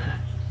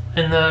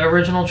the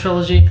original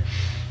trilogy.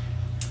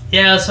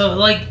 Yeah, so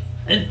like,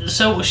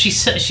 so she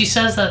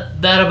says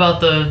that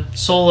about the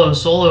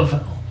Solo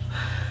film,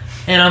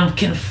 and I'm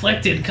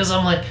conflicted because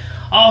I'm like,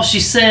 oh,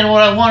 she's saying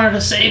what I want her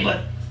to say,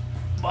 but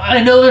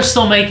I know they're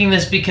still making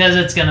this because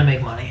it's gonna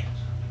make money,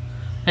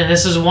 and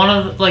this is one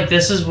of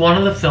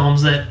the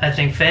films that I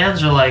think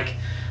fans are like,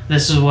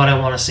 this is what I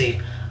want to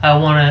see. I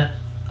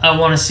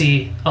want to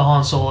see a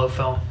Han Solo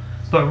film,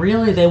 but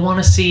really they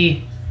want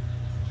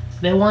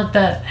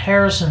that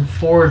Harrison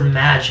Ford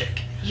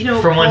magic, You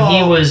know, from when he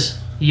Paul- was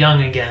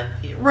young again.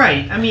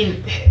 Right. I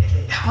mean,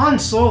 Han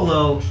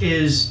Solo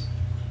is,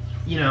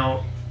 you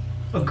know,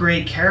 a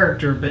great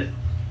character, but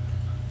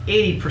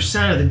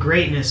 80% of the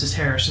greatness is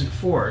Harrison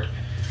Ford.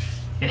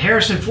 And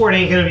Harrison Ford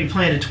ain't going to be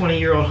playing a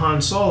 20-year-old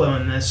Han Solo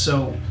in this,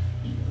 so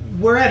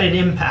we're at an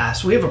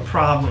impasse. We have a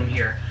problem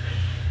here.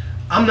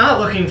 I'm not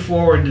looking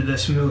forward to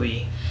this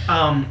movie.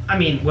 I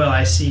mean, well,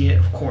 I see it,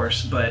 of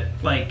course, but,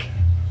 like,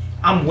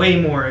 I'm way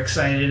more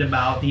excited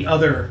about the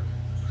other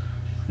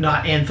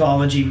not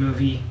anthology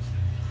movie.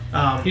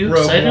 You Rogue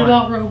excited One.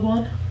 about Rogue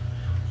One?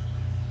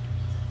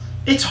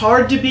 It's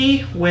hard to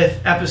be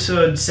with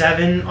episode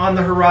 7 on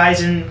the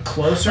horizon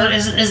closer. But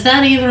is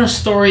that even a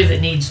story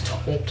that needs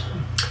told?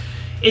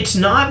 It's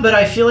not, but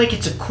I feel like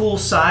it's a cool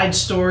side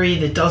story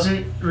that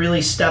doesn't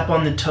really step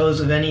on the toes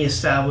of any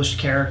established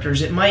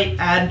characters. It might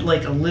add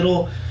like a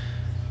little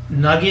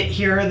nugget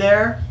here or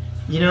there,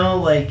 you know,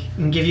 like,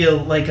 and give you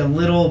like a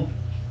little,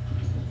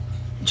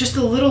 just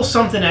a little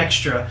something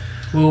extra.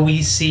 Will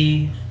we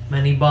see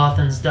many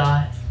Bothans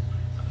die?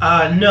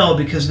 No,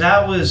 because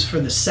that was for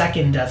the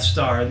second Death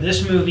Star.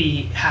 This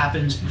movie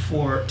happens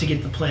before, to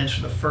get the plans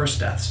for the first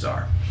Death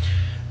Star.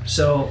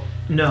 So,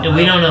 no. And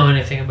we don't know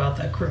anything about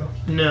that crew.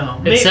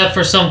 No. Except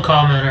for some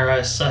commenter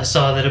I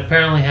saw that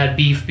apparently had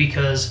beef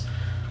because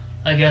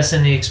I guess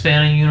in the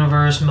expanding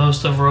universe,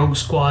 most of Rogue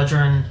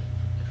Squadron,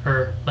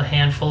 or a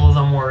handful of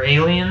them, were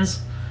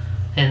aliens,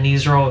 and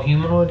these are all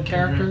humanoid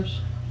characters.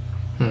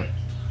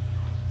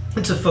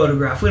 It's a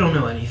photograph. We don't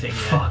know anything yet.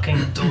 Fucking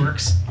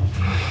dorks.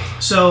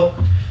 So,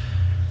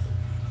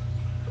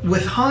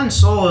 with Han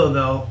Solo,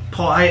 though,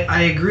 Paul,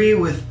 I agree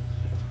with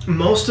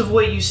most of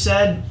what you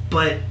said,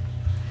 but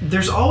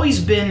there's always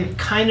been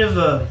kind of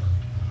a,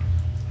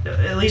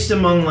 at least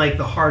among like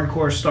the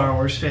hardcore Star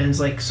Wars fans,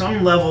 like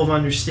some level of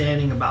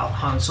understanding about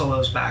Han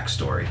Solo's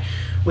backstory,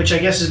 which I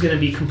guess is going to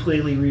be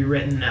completely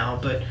rewritten now.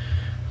 But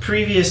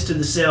previous to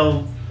the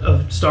sale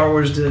of Star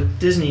Wars to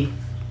Disney,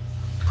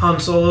 Han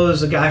Solo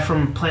is a guy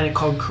from a planet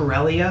called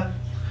Corellia.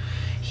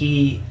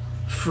 He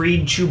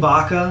freed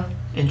Chewbacca,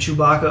 and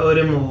Chewbacca owed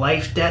him a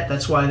life debt.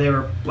 That's why they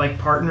were like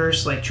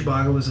partners, like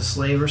Chewbacca was a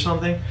slave or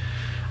something.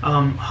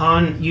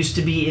 Han used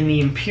to be in the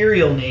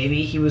Imperial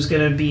Navy. He was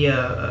going to be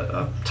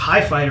a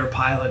TIE fighter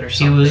pilot or He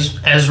something. was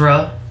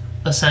Ezra,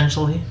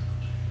 essentially.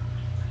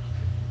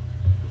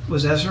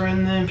 Was Ezra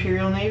in the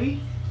Imperial Navy?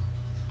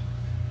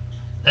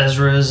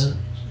 Ezra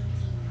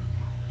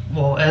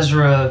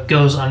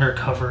goes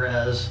undercover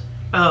as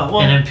Oh,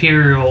 well, an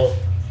Imperial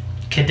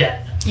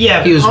cadet. yeah,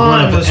 but He was Han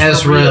one of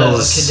was for real a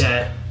Ezra's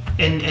cadet.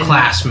 And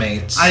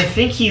classmates. I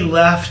think he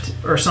left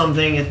or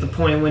something at the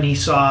point when he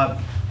saw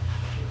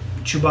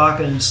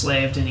Chewbacca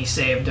enslaved and he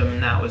saved him,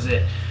 and that was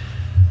it.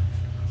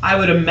 I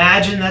would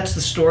imagine that's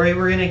the story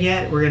we're going to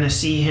get. We're going to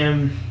see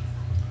him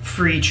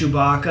free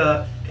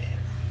Chewbacca.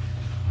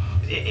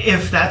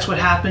 If that's what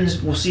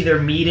happens, we'll see their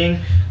meeting,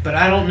 but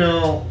I don't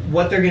know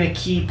what they're going to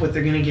keep, what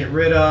they're going to get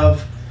rid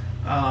of.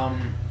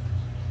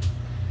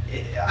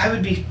 I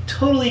would be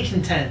totally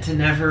content to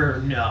never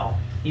know,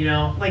 you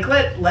know? Like,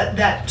 let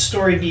that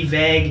story be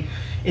vague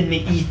in the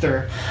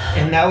ether,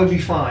 and that would be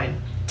fine.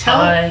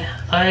 I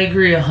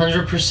agree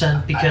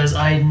 100% because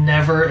I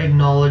never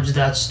acknowledged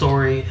that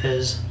story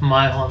as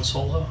my Han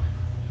Solo.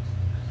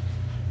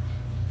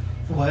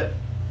 What?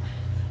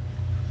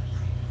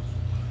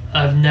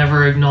 I've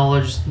never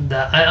acknowledged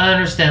that. I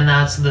understand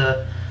that's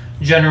the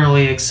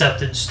generally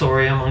accepted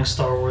story among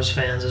Star Wars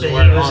fans is That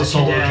where he was Han a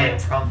Solo cadet. came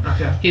from.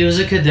 Okay. He was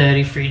a cadet,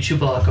 he freed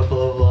Chewbacca, blah,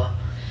 blah, blah.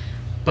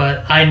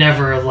 But I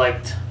never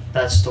liked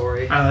that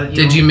story.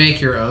 Did you make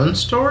your own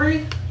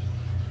story?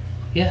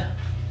 Yeah.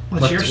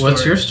 What's your story?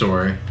 What's your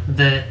story?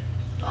 That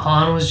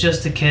Han was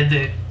just a kid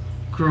that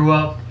grew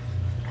up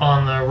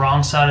on the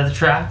wrong side of the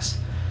tracks.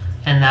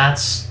 And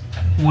that's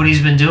what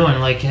he's been doing,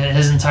 like,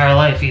 his entire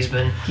life. He's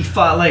been... He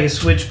fought like a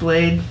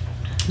switchblade,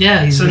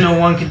 Yeah, he's so no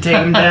one could take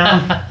him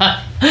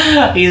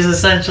down. He's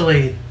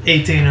essentially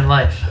 18 in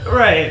life.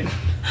 Right.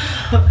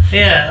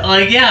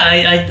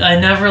 I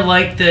never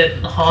liked that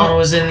Han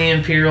was in the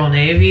Imperial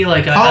Navy.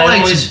 Like, Paul I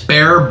likes always...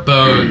 bare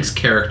bones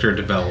character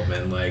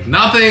development. Like,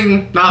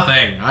 nothing.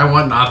 I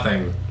want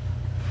nothing.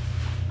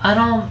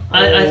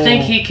 I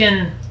think he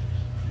can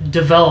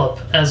develop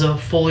as a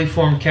fully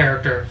formed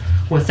character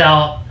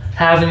without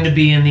having to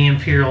be in the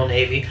Imperial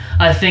Navy.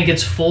 I think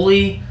it's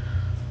fully...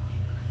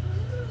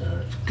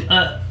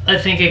 I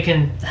think it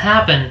can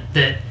happen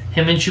that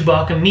him and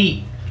Chewbacca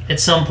meet at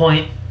some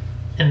point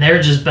and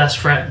they're just best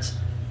friends.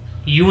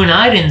 You and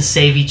I didn't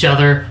save each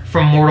other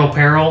from mortal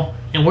peril,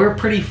 and we're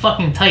pretty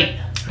fucking tight.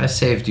 I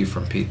saved you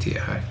from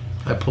PTI.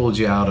 I pulled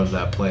you out of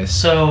that place.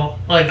 So,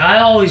 like, I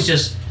always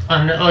just...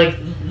 Like,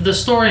 the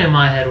story in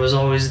my head was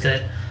always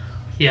that,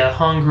 yeah,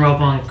 Han grew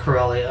up on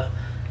Corellia.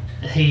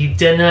 He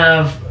didn't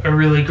have a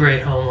really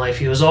great home life.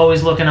 He was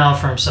always looking out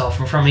for himself.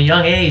 And from a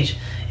young age,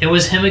 it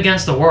was him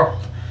against the world.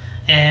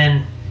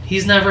 And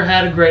he's never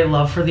had a great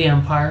love for the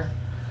Empire.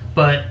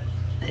 But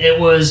it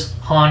was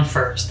Han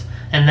first.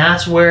 And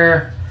that's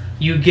where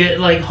you get,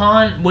 like,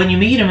 Han, when you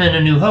meet him in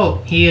A New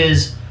Hope, he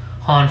is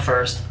Han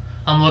first.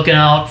 I'm looking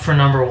out for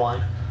number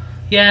one.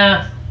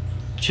 Yeah,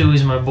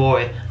 Chewie's my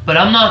boy. But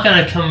I'm not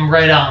going to come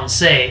right out and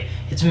say,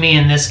 it's me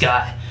and this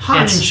guy.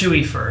 Han It's- and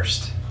Chewie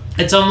first.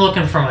 I'm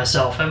looking for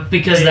myself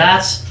because Yeah.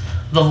 that's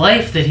the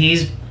life that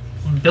he's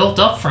built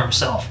up for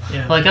himself.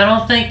 Yeah. Like, I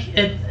don't think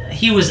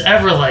he was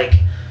ever like,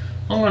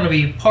 I'm going to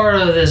be part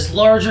of this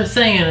larger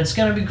thing and it's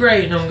going to be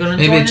great and I'm going to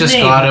Maybe join it just the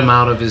Navy. got him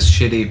out of his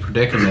shitty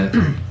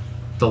predicament.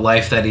 The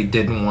life that he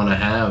didn't want to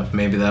have.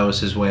 Maybe that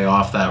was his way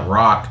off that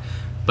rock,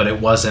 but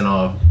it wasn't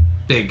a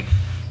big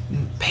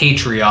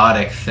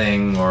patriotic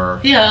thing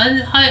or... Yeah,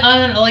 and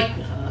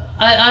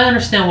I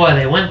understand why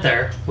they went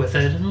there with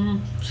it.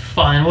 It's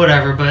fine,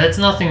 whatever, but it's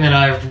nothing that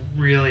I've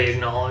really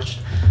acknowledged.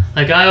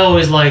 Like, I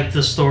always liked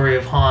the story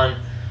of Han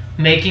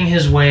making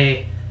his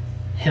way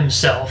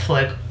himself,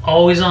 like,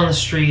 always on the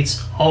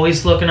streets,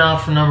 always looking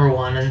out for number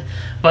one, and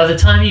by the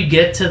time you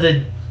get to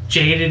the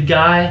jaded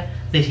guy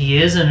that he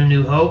is in A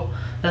New Hope,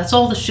 that's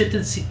all the shit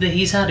that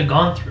he's had to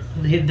gone through,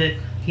 that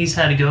he's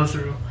had to go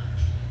through.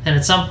 And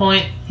at some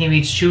point, he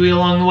meets Chewie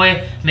along the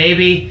way.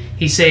 Maybe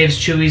he saves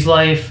Chewie's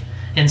life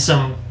in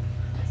some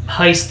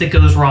heist that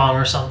goes wrong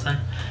or something.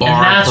 Bar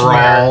and that's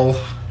brawl.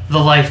 where the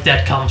life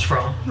debt comes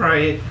from.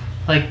 Right.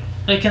 Like,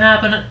 it can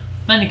happen in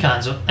any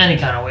kind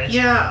of ways.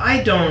 Yeah,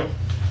 I don't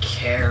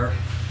care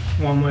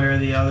one way or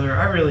the other.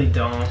 I really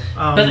don't.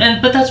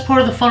 But that's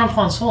part of the fun of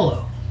Han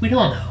Solo. We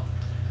don't know.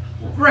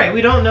 Right,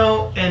 we don't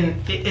know,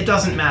 and it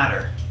doesn't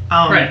matter.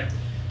 Right.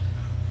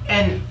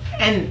 And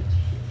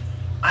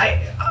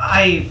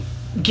I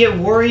get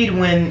worried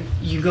when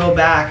you go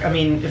back. I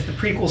mean, if the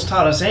prequels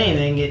taught us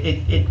anything,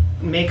 it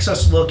makes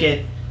us look at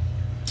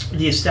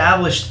the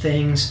established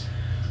things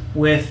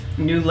with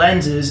new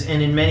lenses,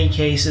 and in many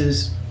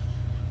cases,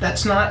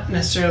 that's not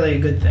necessarily a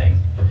good thing.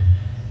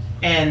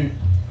 And,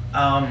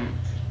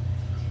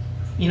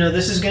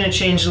 this is going to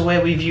change the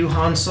way we view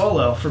Han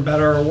Solo, for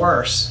better or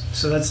worse.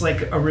 So that's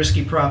like a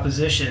risky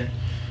proposition.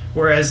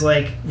 Whereas,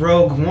 like,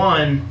 Rogue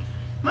One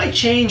might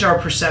change our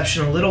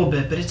perception a little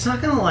bit, but it's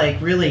not going to,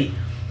 like, really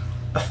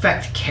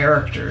affect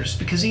characters,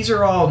 because these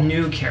are all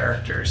new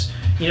characters.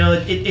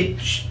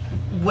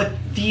 What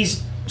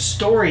these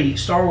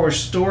Star Wars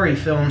story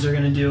films are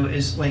going to do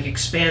is, like,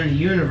 expand the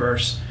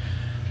universe.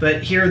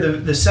 But here,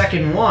 the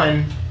second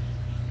one,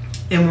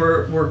 and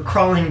we're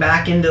crawling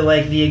back into,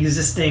 like, the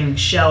existing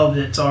shell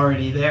that's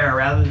already there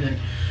rather than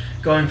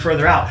going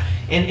further out.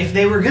 And if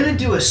they were going to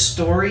do a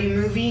story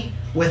movie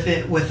with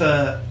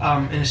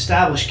an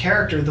established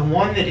character, the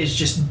one that is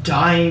just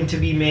dying to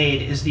be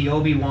made is the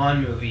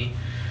Obi-Wan movie.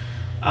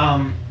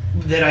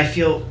 That I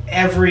feel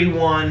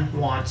everyone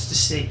wants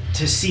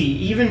to see.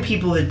 Even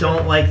people that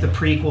don't like the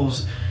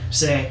prequels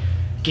say,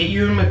 get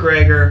Ewan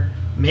McGregor,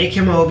 make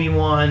him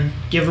Obi-Wan,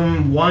 give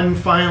him one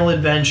final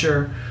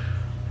adventure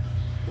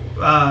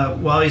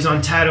while he's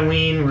on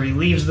Tatooine, where he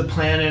leaves the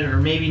planet, or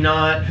maybe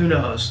not, who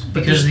knows.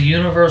 Because the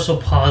universal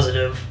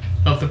positive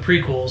of the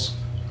prequels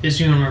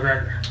is Ewan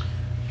McGregor.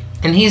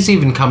 And he's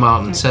even come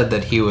out and said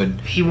that he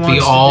would He be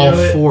wants to all do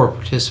it. for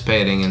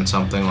participating in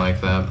something like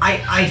that.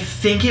 I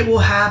think it will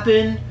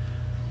happen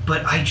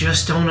but I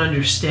just don't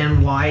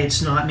understand why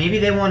it's not. Maybe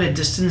they want to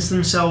distance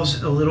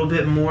themselves a little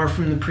bit more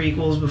from the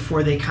prequels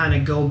before they kind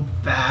of go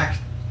back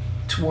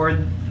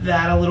toward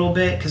that a little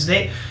bit. Because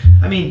the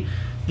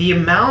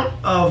amount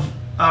of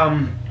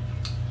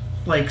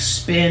like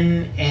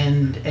spin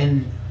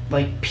and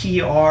like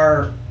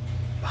PR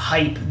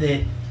hype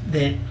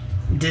that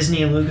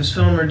Disney and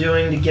Lucasfilm are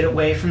doing to get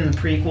away from the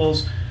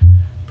prequels,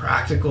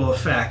 practical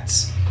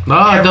effects.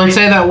 No, don't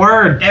say that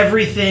word.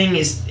 Everything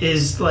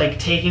is like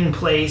taking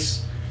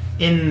place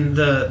in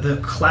the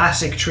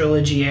classic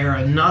trilogy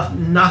era.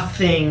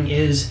 Nothing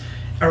is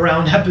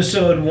around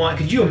episode 1.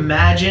 Could you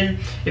imagine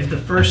if the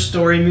first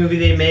story movie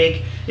they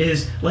make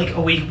is like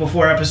a week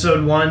before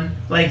episode 1?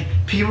 Like,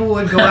 people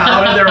would go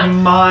out of their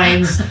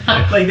minds.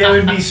 Like, they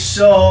would be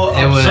so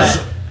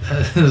upset.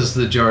 It was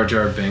the Jar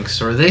Jar Binks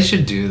story. They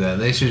should do that.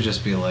 They should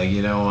just be like,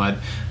 you know what,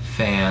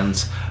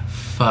 fans,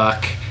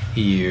 fuck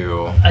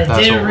you.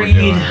 I did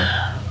read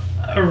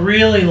a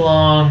really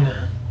long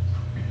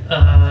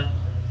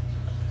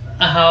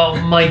how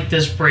might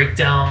this break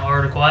down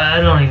article. I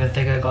don't even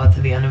think I got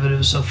to the end of it. It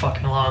was so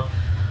fucking long.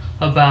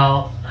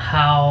 About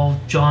how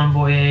John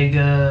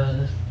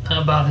Boyega,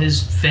 about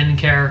his Finn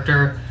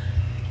character,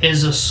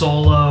 is a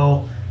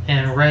Solo,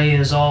 and Rey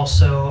is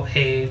also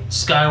a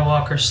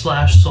Skywalker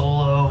 /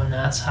 Solo, and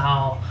that's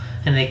how.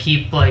 And they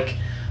keep like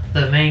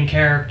the main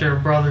character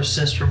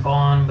brother-sister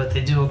bond, but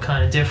they do it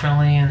kind of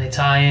differently, and they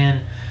tie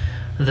in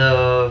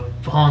the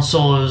Han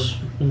Solo's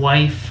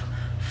wife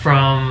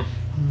from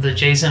the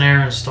Jason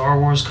Aaron Star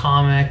Wars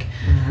comic,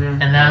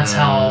 and that's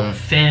how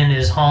Finn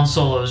is Han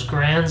Solo's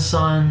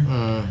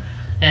grandson.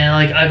 And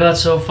like, I got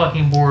so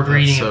fucking bored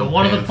reading it, but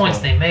one of the points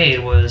they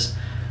made was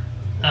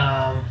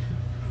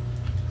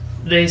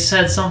they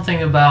said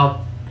something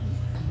about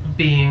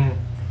being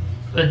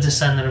a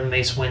descendant of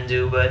Mace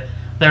Windu, but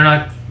they're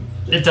not.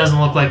 It doesn't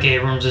look like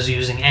Abrams is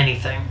using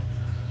anything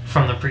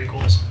from the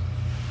prequels.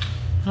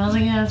 And I was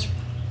like, yeah, that's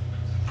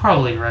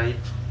probably right.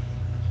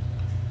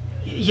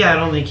 Yeah, I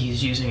don't think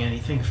he's using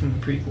anything from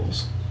the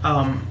prequels.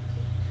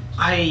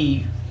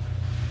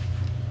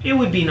 It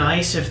would be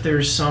nice if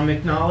there's some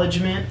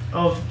acknowledgement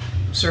of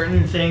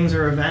certain things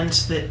or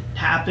events that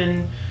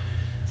happen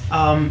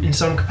in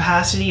some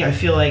capacity. I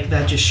feel like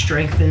that just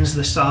strengthens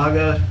the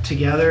saga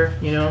together,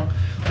 you know?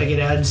 Like, it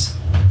adds,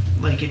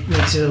 like, it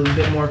makes it a little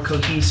bit more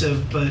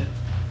cohesive, but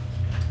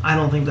I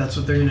don't think that's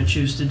what they're going to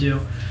choose to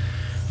do.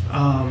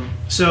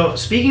 So,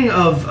 speaking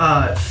of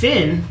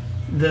Finn,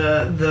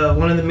 the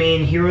one of the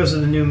main heroes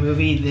of the new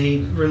movie, they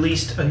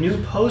released a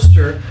new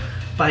poster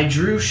by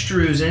Drew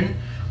Struzan,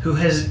 who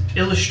has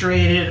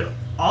illustrated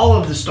all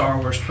of the Star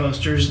Wars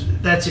posters.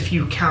 That's if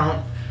you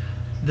count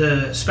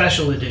the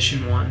special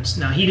edition ones.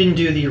 Now, he didn't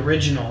do the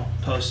original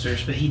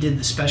posters, but he did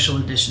the special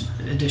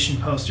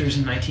edition posters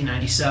in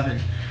 1997.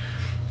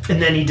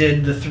 And then he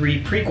did the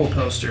 3 prequel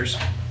posters.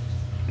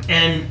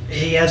 And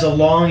he has a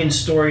long and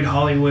storied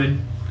Hollywood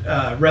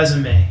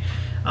resume.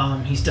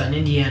 He's done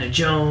Indiana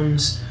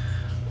Jones.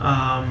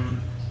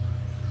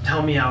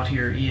 Help me out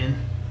here, Ian.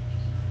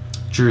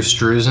 Drew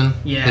Struzan,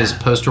 yeah. His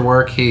poster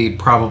work, he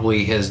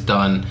probably has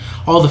done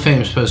all the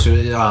famous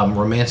posters.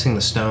 Romancing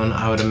the Stone,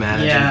 I would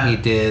imagine he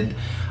did.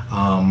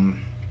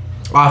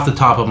 Off the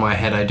top of my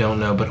head, I don't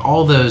know, but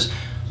all those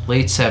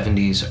late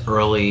 70s,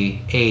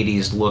 early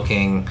 80s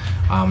looking,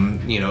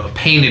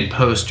 painted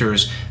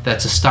posters,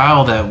 that's a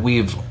style that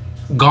we've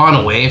gone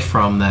away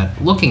from,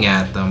 that looking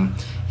at them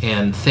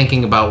and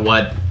thinking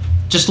about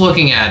just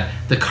looking at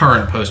the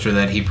current poster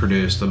that he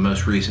produced, the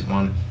most recent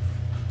one,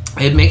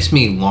 it makes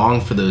me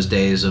long for those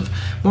days of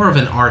more of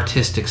an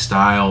artistic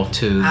style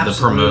to the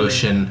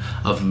promotion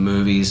of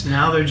movies.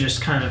 Now they're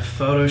just kind of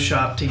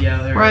photoshopped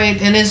together.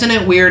 Right, and isn't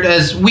it weird,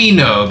 as we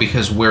know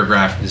because we're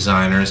graphic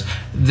designers,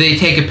 they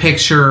take a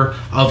picture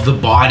of the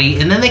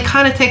body and then they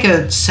kind of take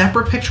a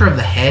separate picture of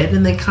the head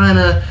and they kind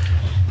of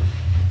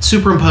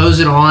superimpose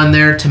it on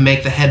there to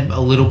make the head a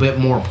little bit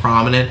more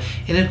prominent,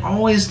 and it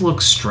always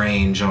looks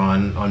strange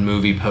on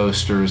movie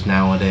posters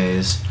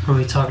nowadays. Are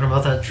we talking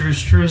about that Drew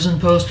Struzan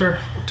poster?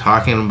 We're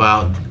talking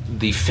about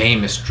the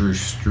famous Drew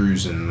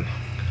Struzan.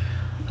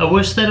 I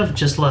wish they'd have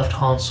just left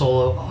Han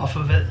Solo off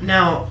of it.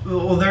 Now,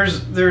 well,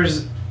 there's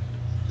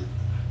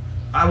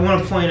I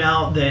want to point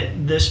out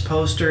that this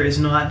poster is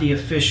not the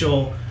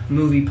official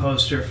movie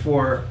poster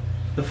for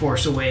The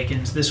Force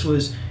Awakens. This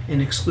was an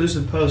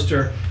exclusive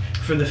poster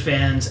for the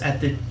fans at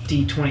the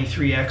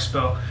D23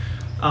 Expo.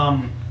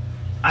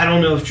 I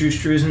don't know if Drew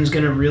Struzan's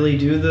going to really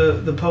do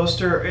the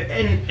poster,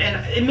 and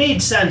it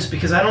made sense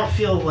because I don't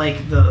feel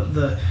like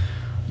the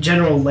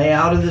general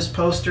layout of this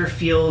poster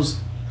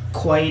feels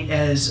quite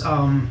as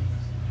I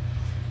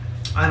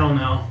don't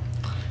know,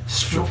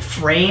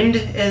 framed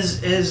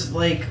as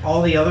like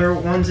all the other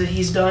ones that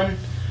he's done.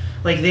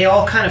 Like, they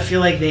all kind of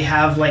feel like they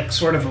have like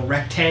sort of a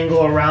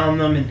rectangle around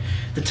them, and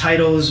the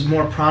title is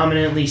more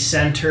prominently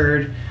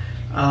centered.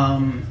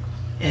 And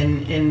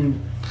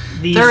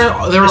these,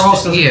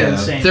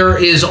 there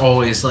is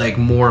always like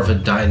more of a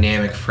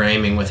dynamic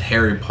framing. With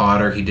Harry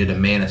Potter, he did a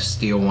Man of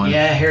Steel one.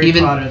 Yeah, Harry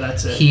Potter,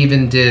 that's it. He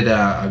even did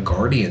a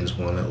Guardians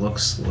one. It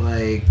looks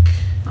like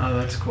Oh,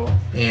 that's cool.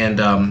 And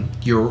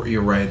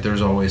you're right.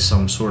 There's always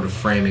some sort of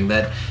framing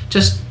that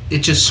it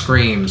just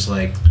screams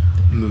like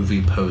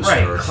movie poster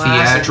Right, or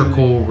classic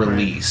theatrical movie, right.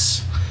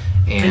 release.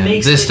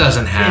 And this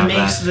doesn't have that. It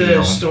makes the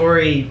feel.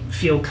 story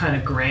feel kind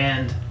of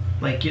grand.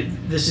 Like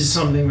this is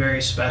something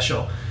very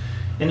special.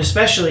 And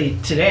especially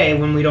today,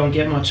 when we don't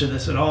get much of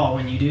this at all,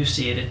 when you do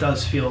see it, it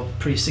does feel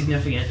pretty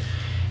significant.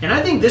 And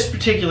I think this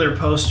particular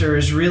poster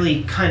is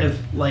really kind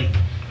of like,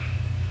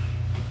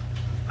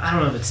 I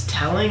don't know if it's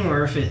telling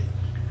or if it,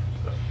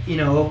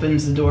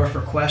 opens the door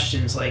for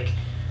questions. Like,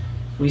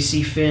 we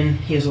see Finn,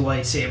 he has a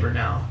lightsaber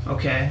now.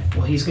 Okay,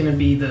 well, he's going to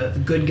be the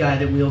good guy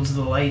that wields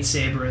the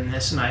lightsaber in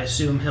this, and I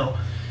assume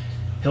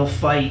he'll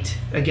fight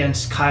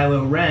against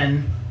Kylo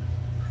Ren,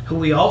 who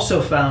we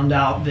also found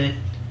out that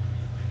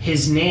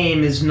his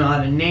name is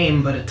not a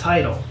name but a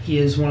title. He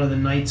is one of the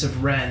Knights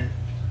of Ren,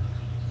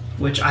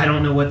 which I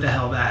don't know what the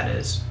hell that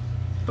is,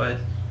 but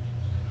it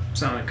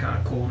sounded kind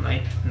of cool.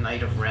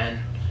 Knight of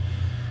Ren.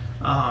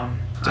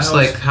 Just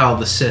like how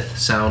the Sith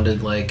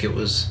sounded like it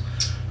was,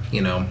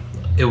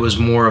 it was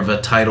more of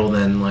a title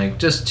than like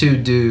just two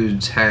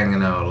dudes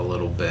hanging out a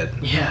little bit.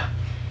 Yeah.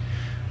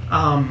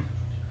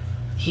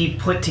 He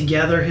put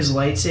together his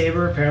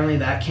lightsaber. Apparently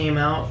that came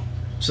out.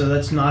 So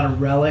that's not a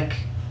relic.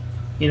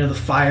 The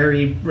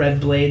fiery red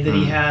blade that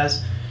he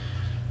has.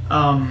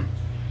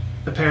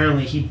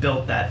 Apparently he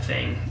built that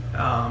thing.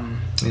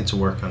 Needs to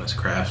work on his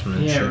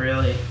craftsmanship. Yeah,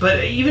 really.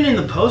 But even in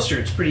the poster,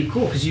 it's pretty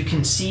cool because you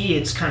can see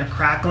it's kind of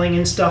crackling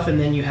and stuff, and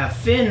then you have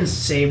Finn's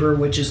saber,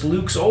 which is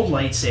Luke's old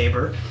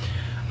lightsaber,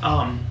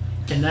 and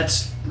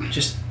that's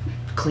just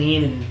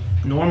clean and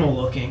normal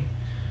looking.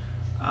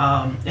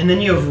 And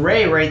then you have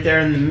Rey right there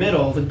in the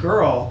middle, the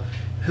girl,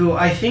 who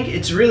I think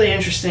it's really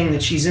interesting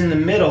that she's in the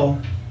middle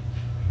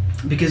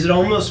because it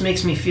almost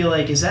makes me feel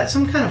like, is that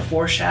some kind of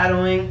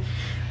foreshadowing?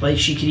 Like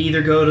she could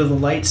either go to the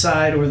light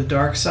side or the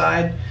dark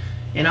side.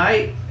 And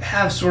I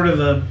have sort of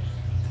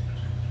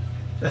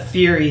a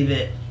theory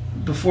that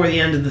before the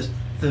end of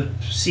the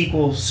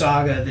sequel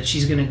saga that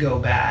she's going to go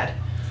bad,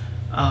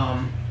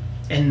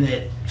 and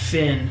that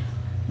Finn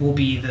will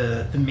be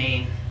the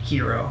main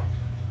hero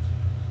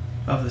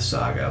of the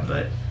saga,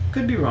 but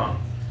could be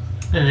wrong.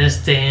 In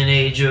this day and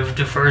age of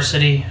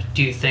diversity,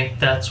 do you think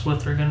that's what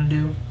they're going to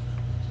do?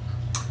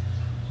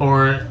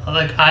 Or,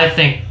 like, I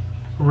think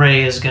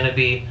Rey is going to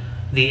be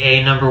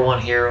the number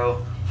one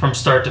hero from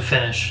start to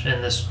finish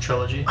in this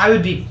trilogy. I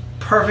would be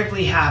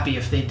perfectly happy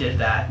if they did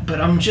that,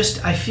 but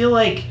I feel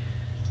like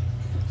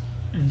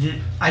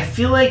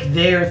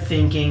they're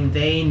thinking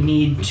they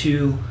need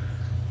to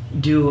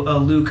do a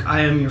Luke,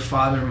 I am your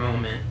father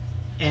moment.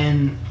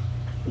 And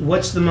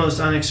what's the most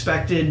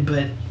unexpected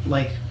but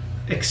like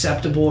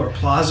acceptable or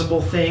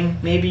plausible thing?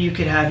 Maybe you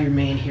could have your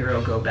main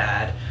hero go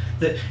bad.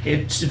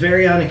 It's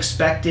very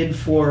unexpected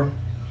for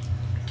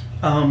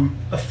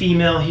a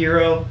female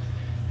hero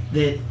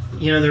that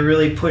they're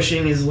really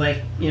pushing is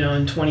like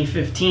in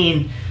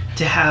 2015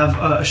 to have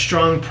a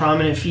strong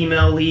prominent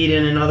female lead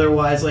in an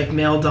otherwise like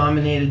male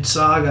dominated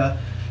saga,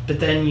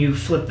 but then you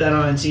flip that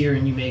on its ear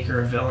and you make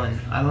her a villain.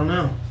 I don't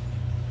know.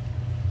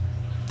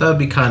 That would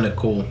be kind of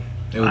cool.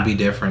 It would be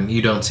different.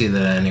 You don't see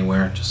that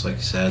anywhere, just like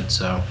you said.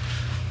 So,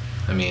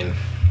 I mean,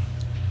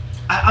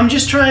 I'm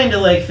just trying to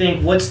like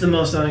think what's the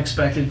most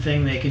unexpected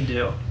thing they could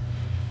do,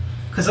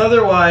 because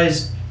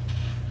otherwise,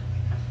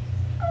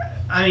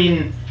 I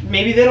mean,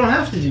 maybe they don't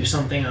have to do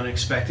something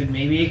unexpected.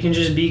 Maybe it can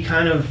just be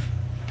kind of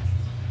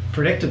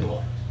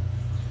predictable.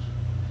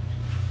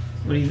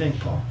 What do you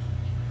think, Paul?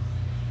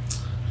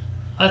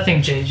 I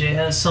think JJ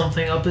has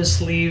something up his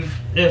sleeve.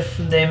 If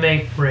they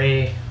make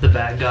Rey the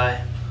bad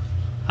guy,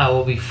 I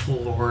will be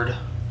floored.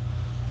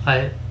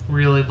 I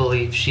really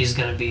believe she's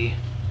going to be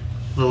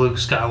the Luke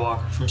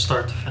Skywalker from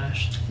start to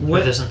finish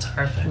with this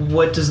entire thing.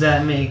 What does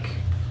that make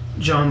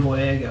John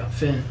Boyega,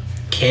 Finn?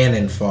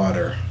 Cannon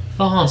fodder.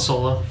 The Han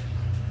Solo.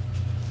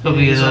 He'll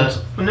be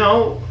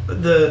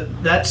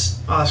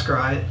that's Oscar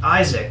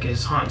Isaac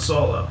is Han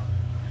Solo.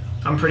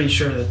 I'm pretty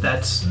sure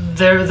that's...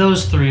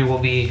 Those three will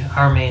be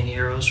our main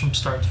heroes from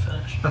start to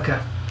finish. Okay.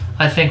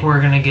 I think we're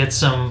going to get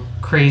some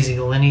crazy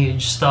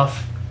lineage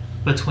stuff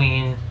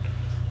between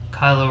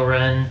Kylo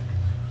Ren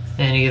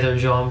and either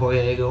John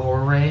Boyega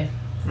or Rey.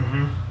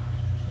 Mm-hmm.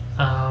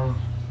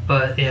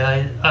 But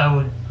yeah,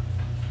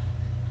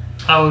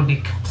 I would be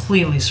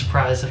completely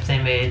surprised if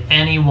they made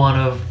any one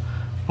of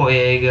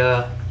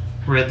Boyega,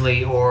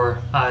 Ridley, or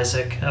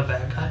Isaac a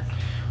bad guy.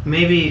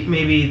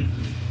 Maybe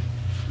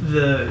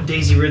the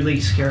Daisy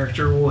Ridley's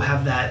character will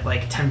have that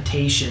like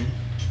temptation,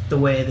 the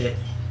way that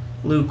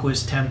Luke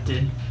was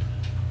tempted.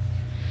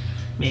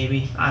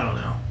 Maybe, I don't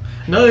know.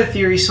 Another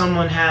theory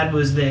someone had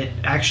was that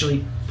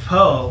actually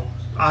Poe,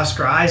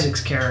 Oscar Isaac's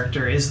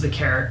character, is the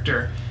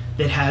character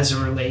that has a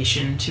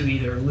relation to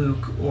either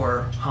Luke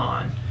or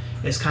Han.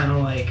 It's kind of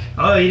like,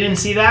 oh, you didn't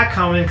see that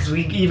coming because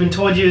we even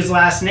told you his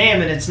last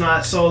name and it's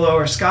not Solo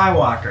or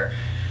Skywalker.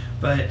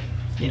 But,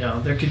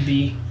 there could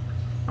be...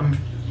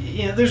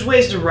 there's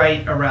ways to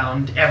write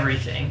around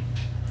everything.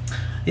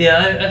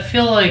 Yeah, I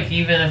feel like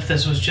even if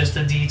this was just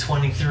a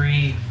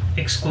D23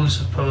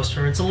 exclusive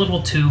poster. It's a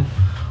little too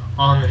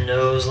on the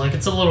nose. Like,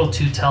 it's a little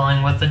too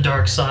telling with the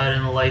dark side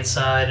and the light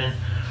side and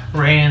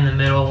Rey in the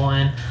middle,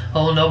 and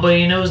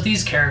nobody knows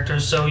these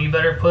characters, so you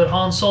better put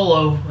Han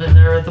Solo in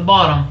there at the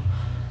bottom.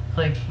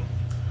 Like,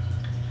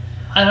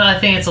 I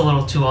think it's a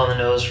little too on the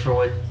nose for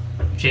what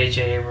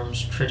J.J.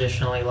 Abrams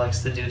traditionally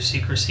likes to do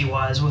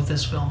secrecy-wise with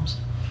his films.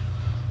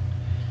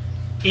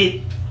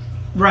 It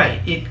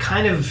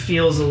kind of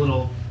feels a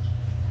little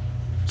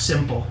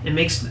simple. It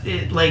makes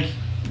it like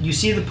you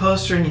see the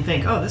poster and you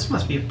think, oh, this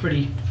must be a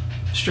pretty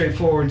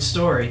straightforward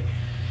story.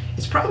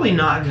 It's probably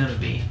not going to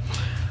be.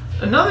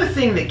 Another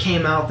thing that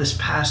came out this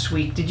past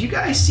week, did you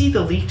guys see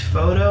the leaked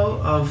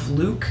photo of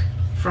Luke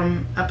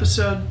from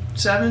episode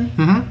 7?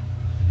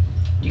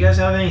 Mm-hmm. You guys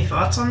have any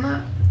thoughts on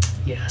that?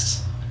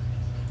 Yes,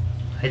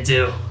 I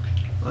do.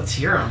 Let's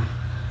hear them.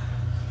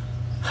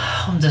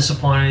 I'm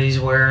disappointed he's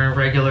wearing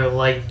regular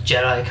light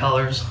Jedi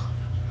colors.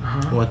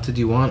 Uh-huh. What did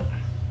you want?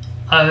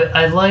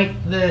 I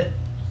like that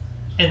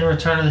in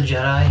Return of the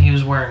Jedi he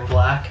was wearing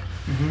black.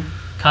 Mm-hmm.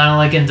 Kind of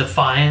like in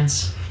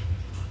defiance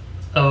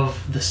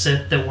of the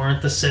Sith that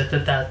weren't the Sith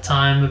at that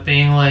time, but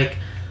being like,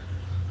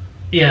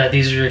 yeah,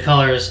 these are your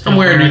colors. I'm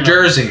wearing your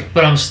jersey.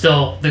 But I'm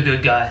still the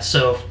good guy,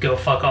 so go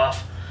fuck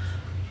off.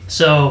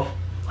 So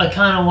I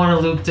kind of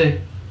want Luke to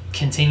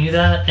continue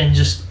that and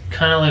just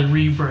kind of like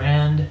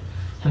rebrand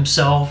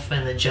himself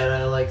and the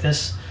Jedi like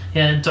this.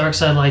 Yeah, dark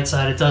side, light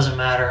side, it doesn't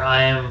matter.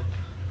 I'm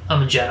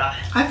a Jedi.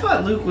 I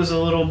thought Luke was a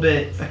little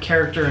bit a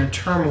character in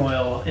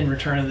turmoil in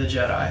Return of the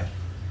Jedi.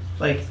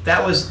 Like,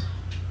 that was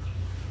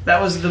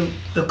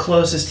the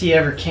closest he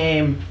ever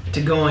came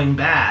to going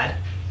bad.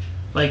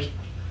 Like,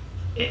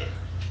 it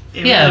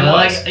yeah, really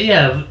but was. like,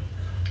 yeah,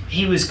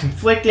 He was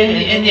conflicted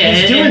and yeah,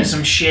 he's doing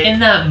some shit. in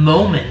that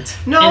moment.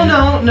 No.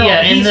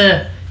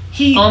 Yeah,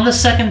 He on the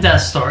second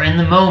Death Star, in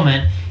the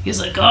moment, he's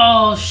like,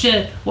 oh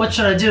shit, what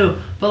should I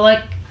do? But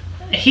like,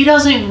 he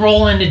doesn't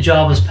roll into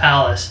Jabba's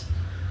palace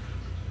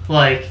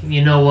like,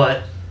 you know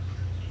what,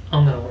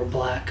 I'm gonna wear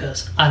black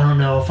because I don't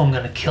know if I'm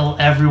gonna kill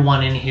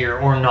everyone in here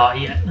or not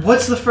yet.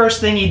 What's the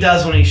first thing he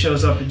does when he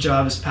shows up at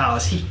Jabba's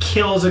palace? He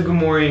kills a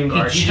Gamorrean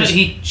guard.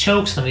 He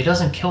chokes them. He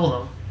doesn't kill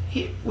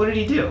them. What did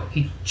he do?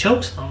 He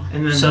chokes them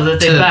And then so that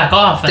they to back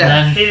off, and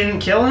death. He didn't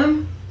kill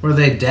him? Were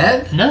they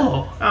dead? then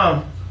no,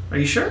 Oh, are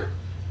you sure?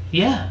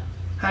 yeah.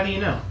 How do you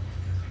know?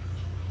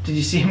 Did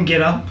you see him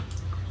get up?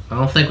 I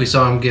don't think we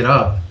saw him get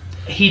up.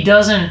 He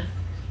doesn't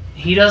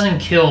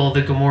kill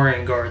the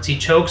Gamorrean guards. He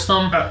chokes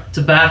them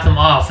to back them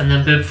off, and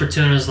then Bib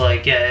Fortuna's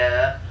like,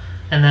 yeah,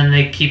 and then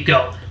they keep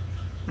going.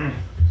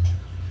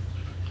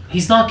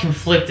 He's not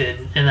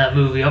conflicted in that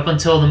movie up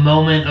until the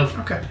moment of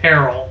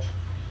peril,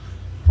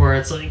 where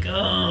it's like,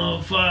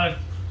 oh fuck,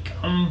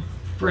 I'm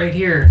right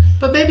here.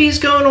 But maybe he's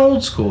going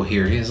old school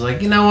here. He's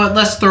like, you know what?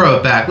 Let's throw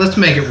it back. Let's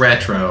make it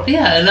retro.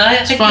 Yeah, and I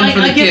get kids.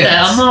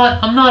 that.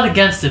 I'm not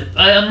against it.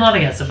 I'm not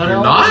against it. But You're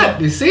I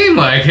not? You seem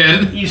like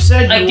it. You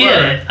said you I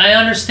get were. it. I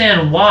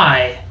understand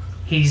why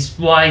he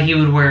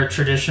would wear a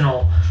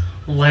traditional,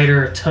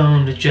 lighter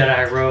toned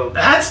Jedi robe.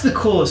 That's the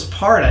coolest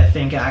part, I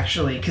think,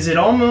 actually, because it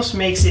almost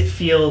makes it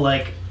feel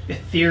like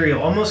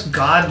ethereal, almost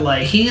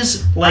godlike.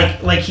 He's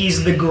like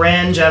he's the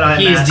Grand Jedi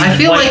He is Master. the I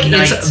feel White like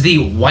Knight. it's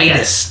the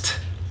whitest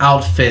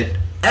outfit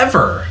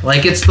ever.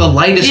 Like, it's the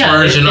lightest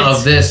version it's-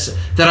 of this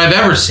that I've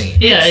ever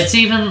seen. Yeah, it's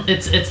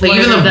Like,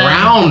 lighter even the than,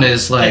 brown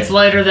is like... It's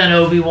lighter than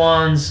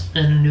Obi-Wan's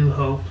in A New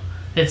Hope.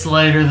 It's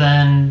lighter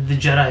than the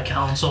Jedi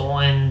Council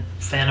in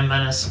Phantom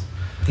Menace.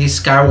 He's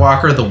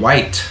Skywalker the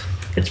white.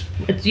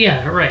 It's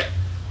yeah, right.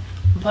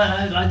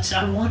 But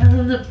I wanted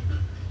him to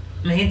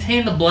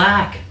maintain the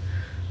black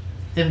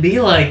and be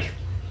like,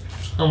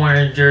 I'm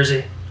wearing a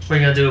jersey. What are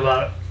you gonna do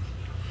about it?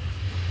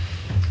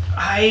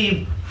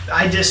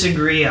 I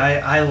disagree.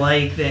 I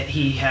like that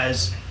he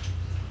has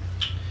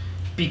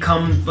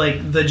become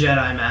like the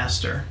Jedi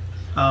Master.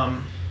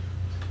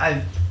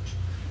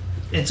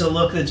 It's a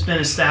look that's been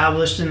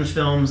established in the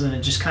films, and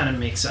it just kind of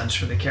makes sense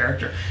for the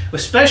character,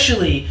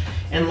 especially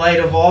in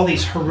light of all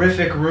these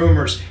horrific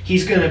rumors.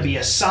 He's going to be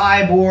a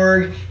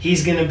cyborg.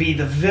 He's going to be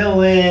the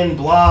villain.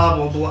 Blah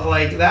blah blah.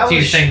 Like that. Do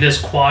you think this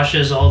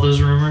quashes all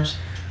those rumors?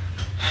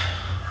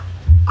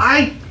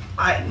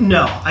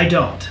 No, I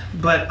don't.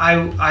 But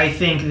I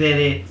think that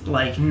it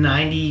like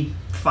 95%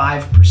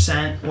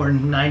 or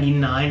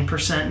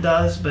 99%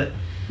 does, but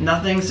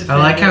nothing's I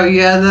like how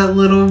you had that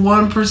little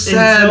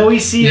 1%. Until we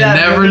see you that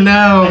never movie,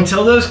 know.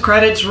 Until those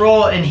credits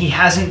roll and he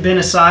hasn't been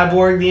a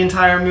cyborg the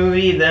entire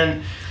movie,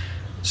 then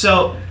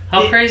so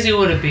How crazy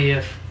would it be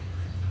if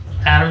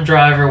Adam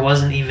Driver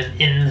wasn't even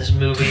in this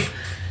movie,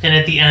 and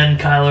at the end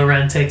Kylo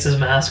Ren takes his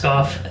mask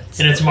off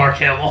and it's Mark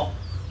Hamill?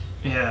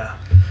 Yeah.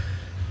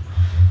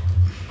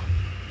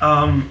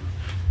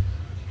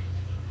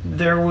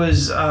 There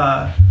was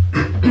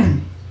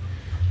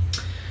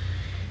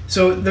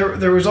so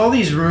there was all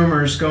these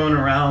rumors going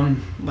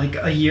around like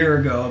a year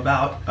ago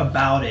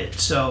about it.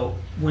 So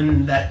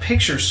when that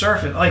picture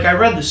surfaced, like I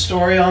read the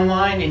story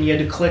online and you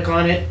had to click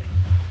on it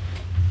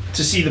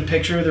to see the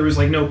picture. There was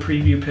like no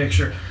preview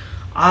picture.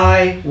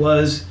 I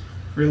was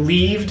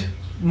relieved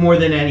more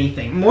than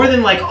anything. More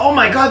than like, oh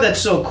my god,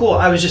 that's so cool.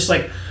 I was just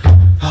like,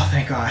 oh,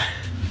 thank God.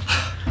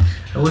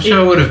 I wish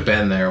I would have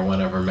been there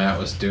whenever Matt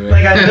was doing.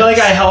 Like I feel like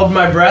I held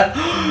my breath.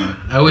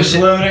 I wish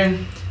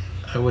loading.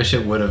 I wish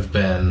it would have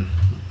been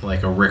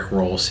like a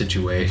Rickroll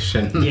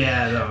situation.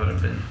 Yeah, that would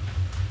have been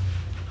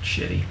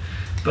shitty.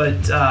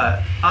 But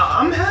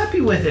I'm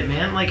happy with it,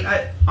 man. Like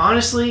I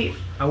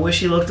wish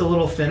he looked a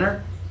little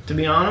thinner, to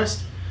be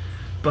honest.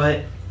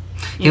 But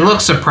he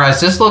looks surprised.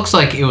 This looks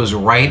like it was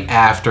right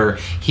after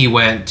he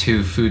went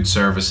to food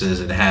services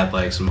and had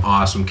like some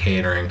awesome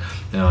catering. And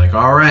they're like,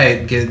 all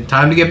right,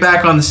 time to get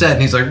back on the set.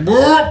 And he's like,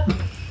 whoop.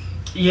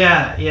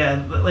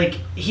 Yeah. Like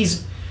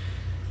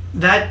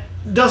that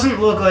doesn't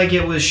look like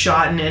it was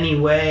shot in any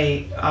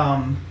way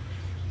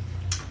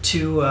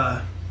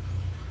to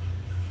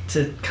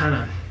kind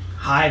of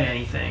hide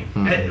anything.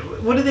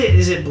 What are they?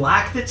 Is it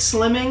black that's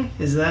slimming?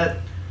 Is that?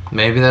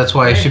 Maybe that's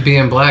why he should be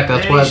in black.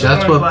 That's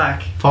what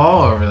black.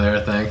 Paul over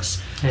there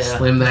thinks. Yeah.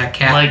 Slim that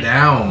cat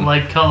down.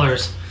 Light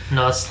colors,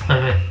 not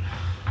slimming.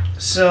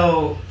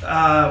 So,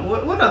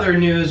 what other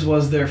news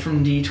was there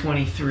from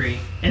D23?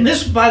 And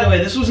this, by the way,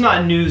 this was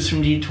not news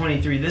from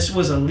D23. This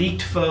was a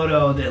leaked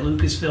photo that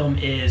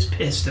Lucasfilm is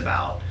pissed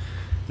about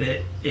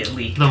that it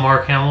leaked. The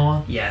Mark Hamill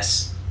one?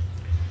 Yes.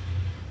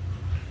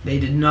 They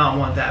did not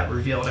want that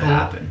reveal to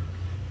happen.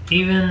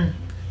 Even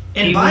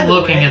by the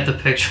looking way, at the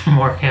picture,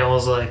 Mark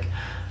Hamill's like,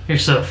 you're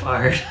so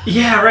fired.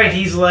 Yeah, right.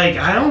 He's like,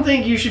 I don't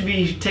think you should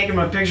be taking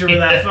my picture with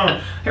that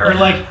phone. Or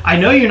like, I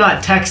know you're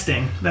not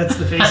texting. That's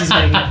the face he's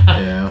making.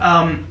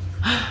 Yeah.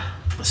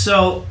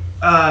 So,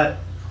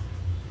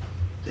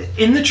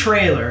 in the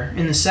trailer,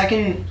 in the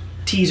second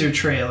teaser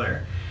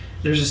trailer,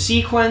 there's a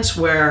sequence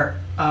where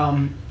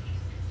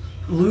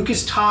Luke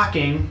is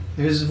talking,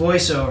 there's a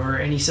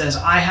voiceover, and he says,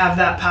 I have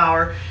that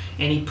power,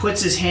 and he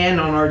puts his hand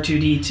on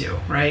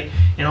R2-D2, right?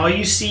 And all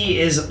you see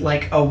is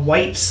like a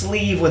white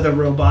sleeve with a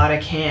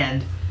robotic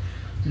hand.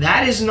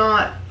 That is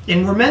not,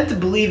 and we're meant to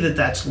believe that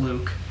that's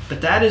Luke, but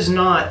that is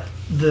not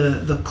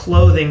the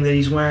clothing that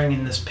he's wearing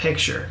in this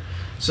picture.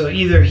 So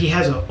either he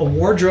has a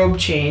wardrobe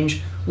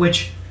change,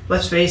 which,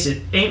 let's face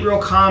it, ain't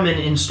real common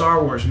in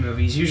Star Wars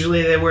movies.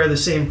 Usually they wear the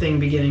same thing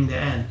beginning to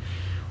end.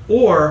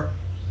 Or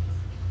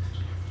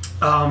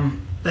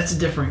that's a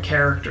different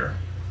character.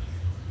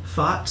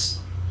 Thoughts?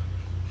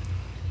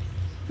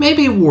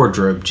 Maybe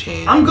wardrobe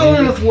change. I'm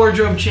going with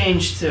wardrobe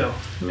change too.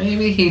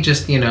 Maybe he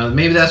just,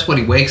 maybe that's what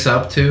he wakes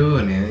up to,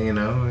 and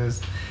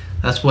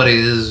that's what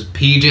his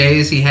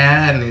PJs he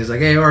had, and he's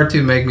like, hey,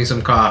 R2, make me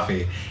some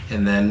coffee.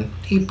 And then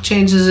he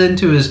changes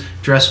into his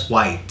dress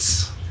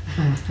whites.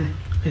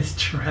 His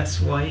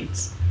dress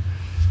whites.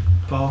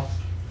 Paul?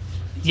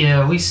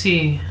 Yeah, we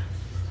see,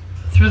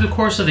 through the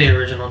course of the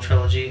original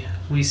trilogy,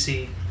 we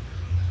see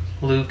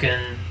Luke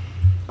in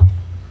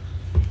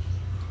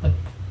like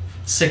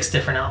 6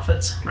 different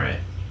outfits. Right.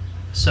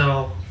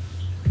 So,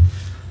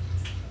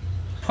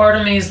 part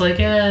of me is like,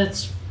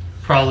 it's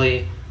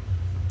probably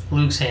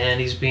Luke's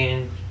hand. He's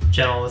being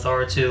gentle with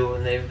R2,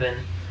 and they've been,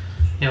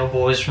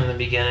 boys from the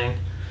beginning.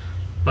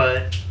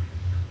 But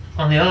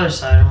on the other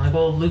side, I'm like,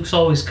 well, Luke's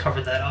always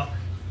covered that up.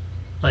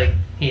 Like,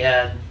 he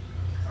had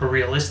a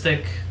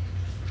realistic,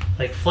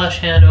 flesh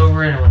hand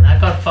over it, and when that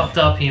got fucked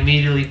up, he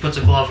immediately puts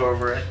a glove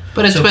over it.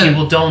 But it's been,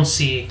 people don't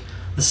see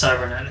the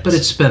cybernetics. But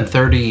it's been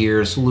 30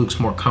 years. Luke's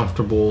more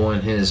comfortable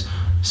in his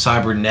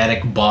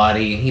cybernetic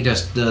body. He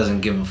just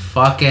doesn't give a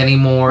fuck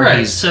anymore. Right,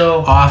 He's so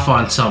off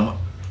on some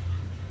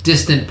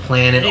distant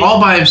planet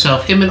all by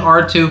himself. Him and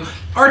R2.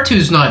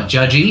 R2's not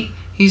judgy.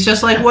 He's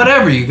just like,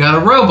 whatever, you got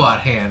a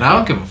robot hand. I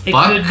don't give a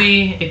fuck.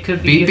 It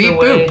could be Beep, either beep,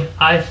 way. boop.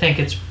 I think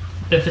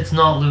if it's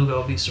not Luke,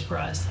 I'll be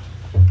surprised.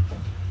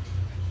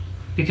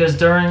 Because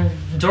during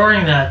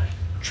that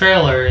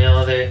trailer,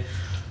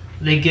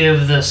 they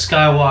give the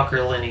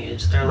Skywalker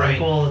lineage. They're Right.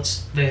 like, well,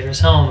 it's Vader's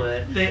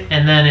helmet,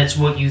 and then it's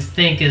what you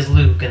think is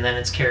Luke, and then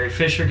it's Carrie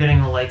Fisher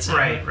getting the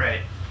lightsaber.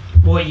 Right.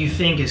 What you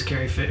think is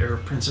Carrie Fisher or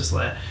Princess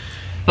Leia.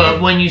 But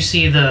when you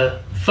see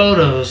the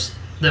photos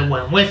that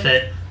went with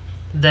it,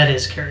 that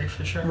is Carrie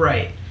Fisher.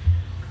 Right.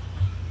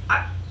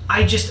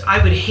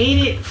 I would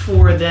hate it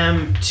for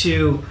them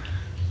to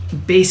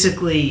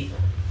basically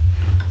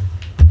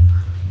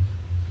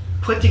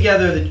put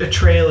together a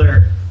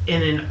trailer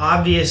in an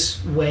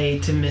obvious way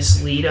to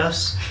mislead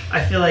us.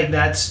 I feel like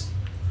that's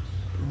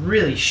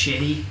really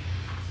shitty.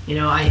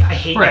 I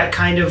hate that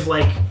kind of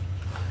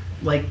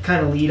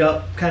kind of lead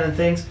up kind of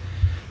things.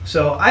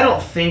 So I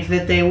don't think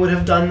that they would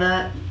have done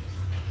that.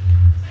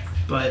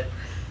 But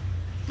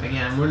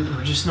again,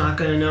 we're just not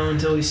going to know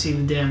until we see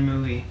the damn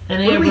movie.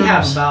 And what do we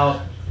have Abrams-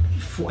 about?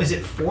 Is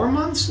it 4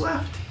 months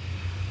left?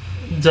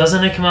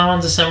 Doesn't it come out on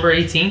December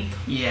 18th?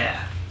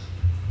 Yeah.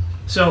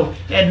 So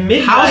at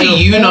midnight. How do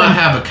you not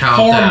have a 4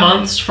 countdown?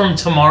 months from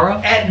tomorrow?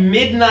 At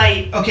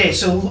midnight. Okay,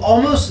 so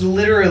almost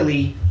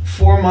literally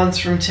 4 months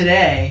from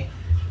today,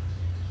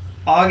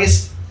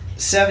 August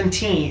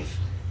 17th,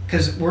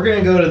 because we're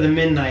gonna go to the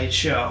midnight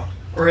show,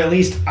 or at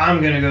least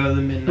I'm gonna go to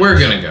the midnight. We're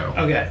show. gonna go.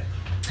 Okay.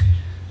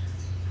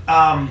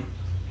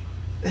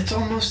 It's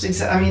almost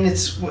exact. I mean,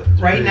 it's right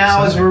Pretty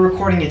now as exciting. we're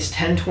recording. It's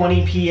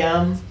 10:20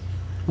 p.m.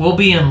 We'll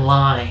be in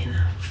line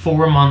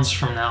 4 months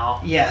from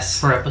now Yes.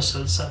 for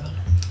episode 7.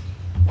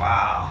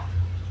 Wow.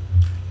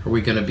 Are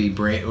we gonna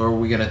or are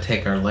we gonna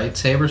take our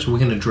lightsabers? Are we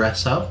gonna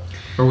dress up?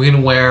 Are we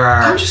gonna wear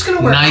our I'm just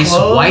gonna wear nice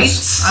clothes.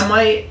 whites? I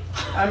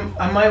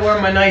might wear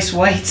my nice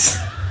whites.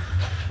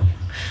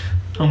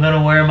 I'm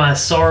gonna wear my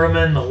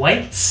Saruman the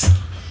whites.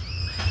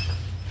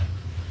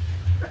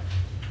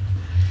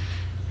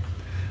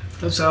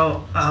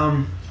 So,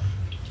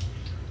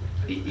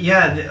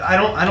 yeah,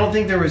 I don't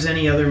think there was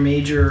any other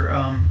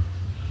major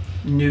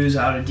news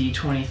out of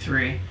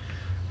D23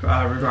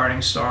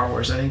 regarding Star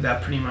Wars. I think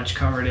that pretty much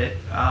covered it.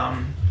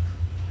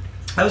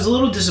 I was a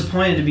little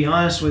disappointed, to be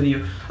honest with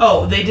you.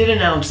 Oh, they did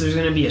announce there's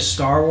going to be a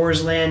Star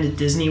Wars land at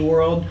Disney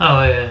World,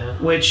 Oh yeah.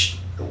 which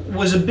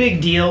was a big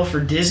deal for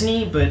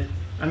Disney, but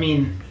I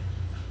mean,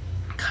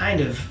 kind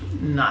of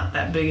not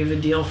that big of a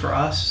deal for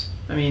us.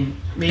 I mean,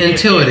 maybe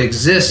Until it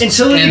exists,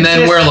 Until it and then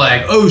exists. we're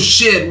like, oh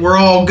shit, we're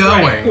all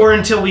going. Right. Or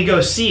until we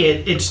go see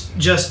it, it's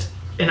just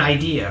an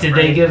idea. Did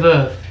right? they give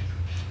a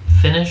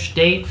finish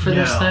date for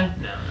this No, thing?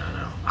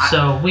 No.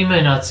 So we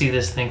may not see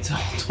this thing till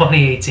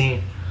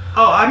 2018.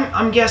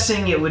 I'm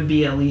guessing it would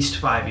be at least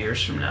 5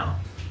 years from now.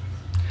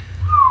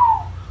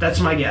 That's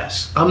my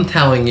guess. I'm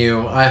telling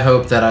you, I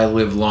hope that I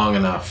live long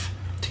enough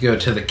to go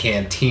to the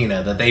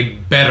cantina that they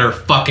better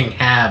fucking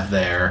have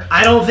there.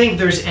 I don't think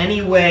there's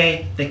any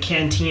way the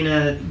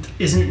cantina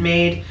isn't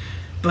made,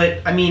 but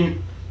I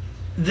mean,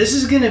 this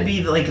is gonna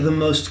be like the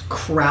most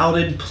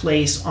crowded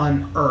place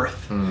on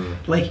Earth.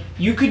 Like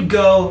you could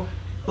go.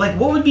 Like,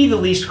 what would be the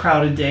least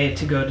crowded day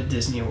to go to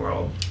Disney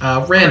World?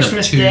 Random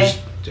Christmas Day?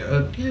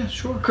 Yeah,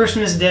 sure.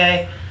 Christmas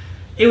Day.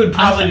 It would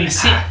probably be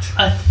See, packed.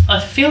 I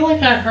feel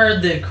like I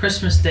heard that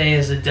Christmas Day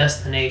is a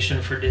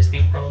destination for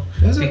Disney World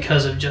Is it?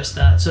 because of just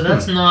that. So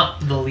that's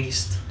not the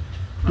least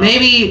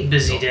Maybe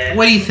busy day.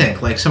 What do you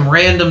think? Like some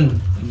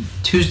random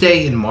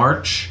Tuesday in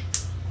March?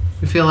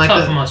 You feel like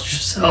Talk that? amongst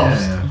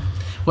yourselves. Yeah.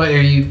 What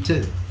are you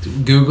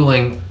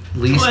googling?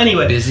 Least Well,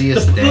 anyway,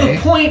 busiest the day?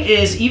 point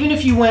is, even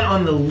if you went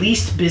on the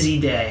least busy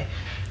day,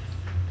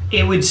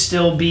 it would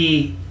still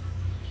be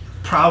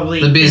probably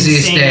The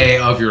busiest insane. day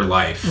of your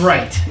life.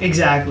 Right,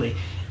 exactly.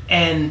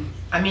 And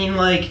I mean,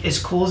 like, as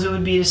cool as it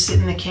would be to sit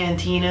in the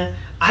cantina,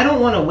 I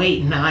don't want to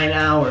wait 9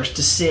 hours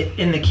to sit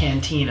in the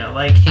cantina.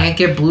 Like, Can't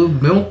get blue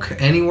milk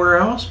anywhere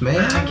else,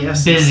 man. I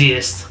guess.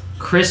 Busiest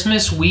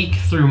Christmas week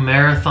through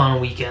marathon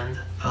weekend.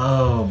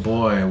 Oh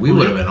boy, we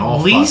would have been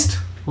all least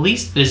fucked.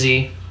 least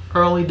busy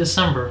early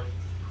December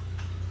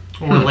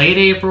or late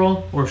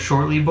April or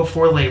shortly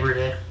before Labor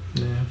Day.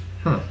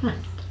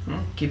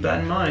 Keep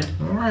that in mind.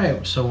 All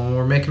right, so when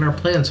we're making our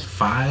plans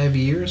 5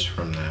 years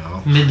from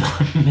now,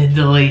 Mid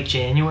to late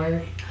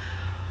January.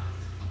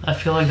 I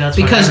feel like that's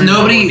when because everyone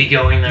nobody would be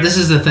going there. This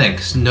is the thing,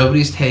 'cause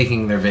nobody's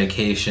taking their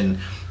vacation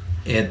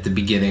at the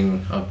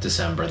beginning of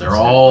December. They're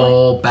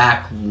all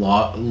back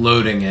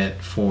loading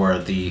it for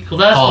the Well,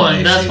 that's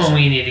holiday when season.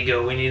 we need to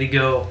go. We need to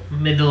go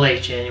mid to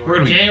late January. Where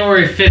do we-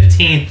 January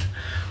 15th,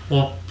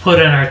 we'll put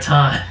in our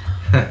time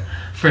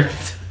for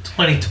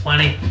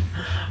 2020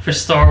 for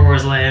Star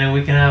Wars Land, and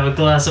we can have a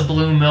glass of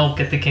blue milk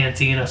at the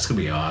cantina. It's gonna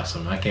be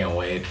awesome. I can't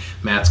wait.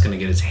 Matt's gonna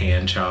get his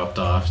hand chopped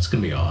off. It's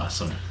gonna be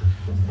awesome.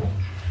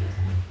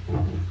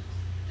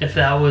 If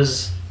that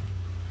was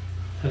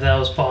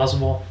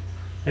possible,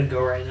 I'd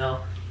go right now.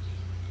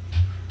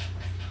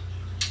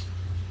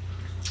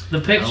 The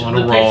picture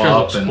wanna roll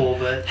looks up and cool,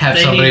 but Have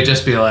they somebody need-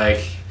 just be like,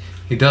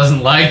 he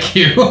doesn't like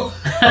you.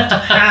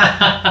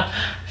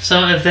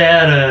 So if they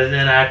had an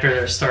actor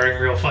there starting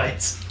real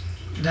fights.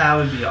 That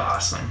would be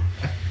awesome.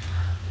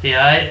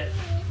 Yeah,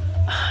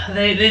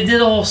 they did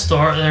the whole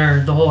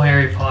the whole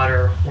Harry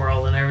Potter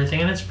world and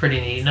everything, and it's pretty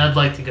neat. And I'd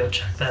like to go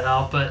check that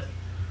out. But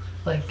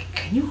like,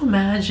 can you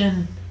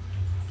imagine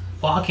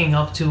walking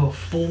up to a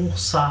full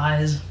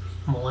size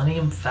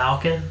Millennium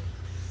Falcon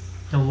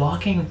and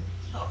walking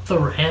up the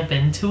ramp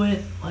into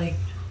it? Like,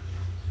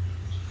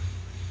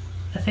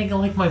 I think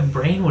like my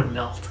brain would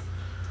melt.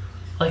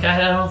 Like I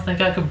don't think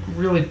I could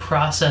really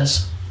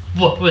process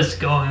what was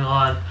going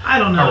on. I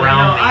don't know.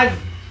 Around me.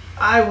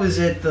 I was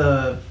at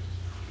the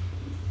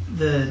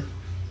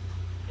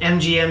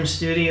MGM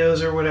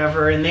Studios or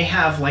whatever, and they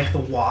have like the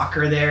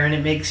walker there, and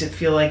it makes it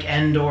feel like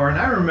Endor. And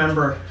I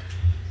remember,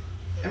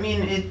 I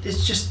mean,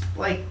 it's just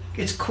like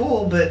it's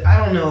cool, but I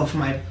don't know if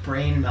my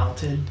brain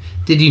melted.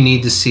 Did you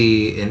need to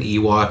see an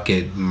Ewok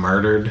get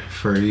murdered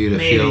for you to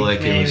Maybe, feel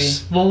like maybe. it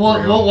was? Well,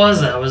 what real?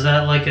 was that? Was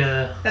that like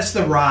a That's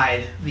the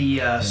ride,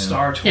 the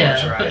Star Tours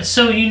yeah? ride. But,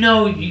 so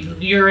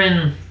you're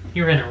in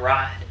a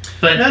ride,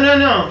 but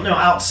No.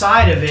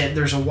 Outside of it,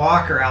 there's a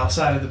walker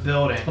outside of the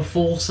building. a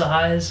full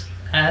size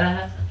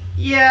AT-AT.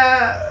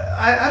 Yeah,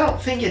 I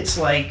don't think it's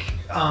like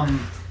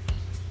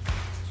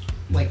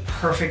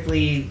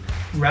perfectly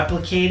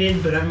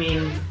replicated, but I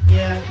mean,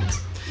 yeah,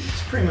 it's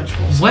pretty much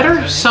full size. What I are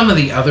think. some of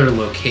the other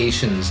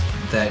locations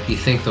that you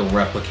think they'll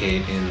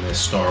replicate in the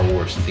Star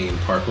Wars theme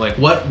park? Like,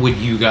 what would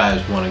you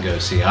guys want to go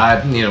see?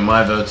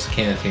 My vote's the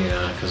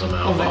Cantina because I'm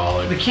Well,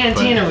 alcoholic. the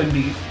cantina would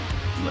be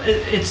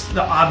it's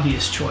the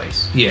obvious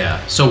choice.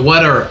 Yeah. So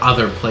what are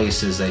other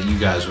places that you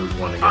guys would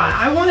want to go?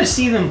 I want to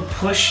see them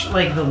push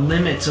like the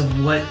limits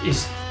of what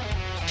is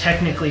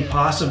technically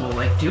possible.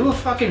 Like do a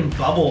fucking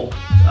bubble,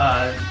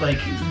 like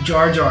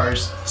Jar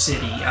Jar's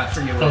city. I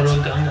forget what it's.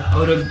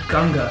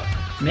 Otogunga.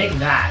 Make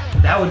that.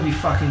 That would be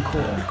fucking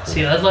cool.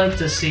 See, I'd like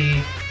to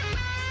see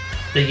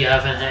the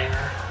Yavin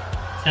hangar,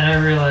 and I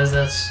realize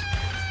that's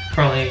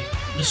probably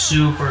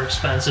super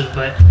expensive,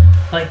 but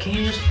like, can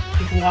you just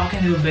like walk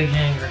into a big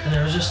hangar and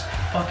there was just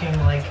fucking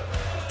like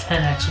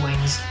 10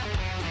 X-wings,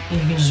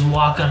 and you can just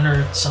walk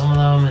under some of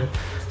them, and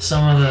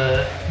some of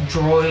the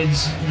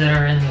droids that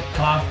are in the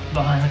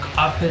behind the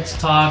cockpits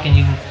talk, and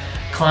you can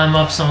climb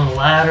up some of the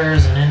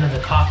ladders and into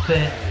the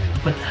cockpit,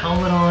 put the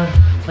helmet on.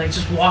 Like,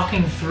 just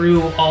walking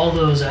through all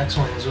those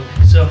X-wings would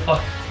be so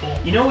fucking cool.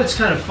 You know what's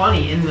kind of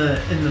funny in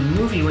the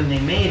movie when they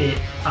made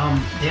it,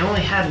 they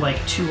only had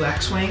like 2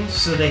 X-wings,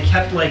 so they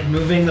kept like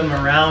moving them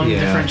around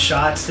different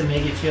shots to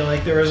make it feel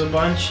like there was a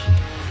bunch.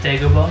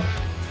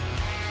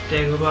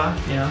 Dagobah,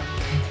 yeah.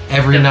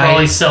 Every they night.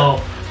 probably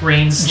sell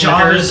rain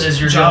slickers as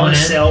you're going in.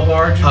 sail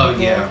barge. Oh,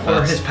 yeah, or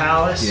that's- his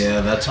palace.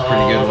 Yeah, that's a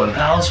pretty good The one.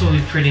 palace would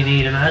be pretty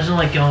neat. Imagine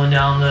like going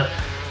down the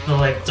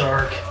like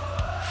dark,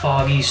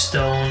 foggy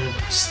stone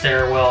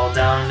stairwell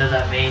down into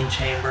that main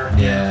chamber.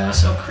 Yeah.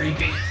 So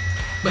creepy.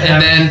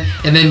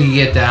 And then you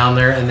get down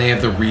there and they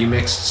have the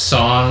remixed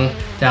song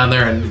down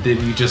there, and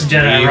then you just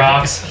Jedi leave.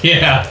 rocks.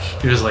 Yeah,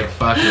 you're just like,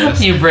 fuck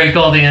this. You break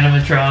all the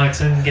animatronics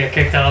and get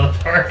kicked out of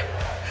the park.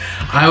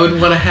 I would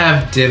want to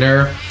have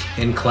dinner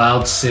in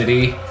Cloud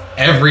City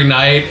every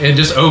night and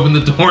just open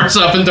the doors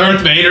up and Darth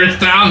Vader's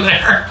down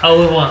there. I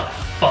would want to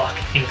fuck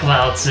in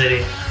Cloud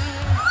City.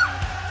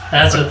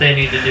 That's what they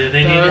need to do.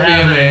 They need That to would be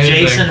have an amazing.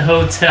 adjacent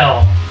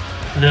hotel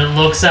that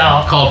looks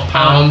out Called on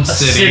Pound a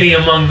City. city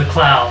among the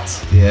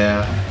clouds.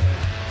 Yeah,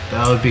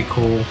 that would be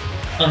cool.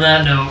 On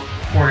that note,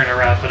 we're gonna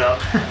wrap it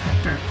up.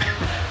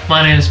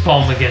 My name is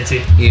Paul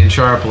McGinty. Ian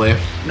Sharpley.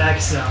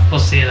 Max out. We'll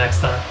see you next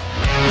time.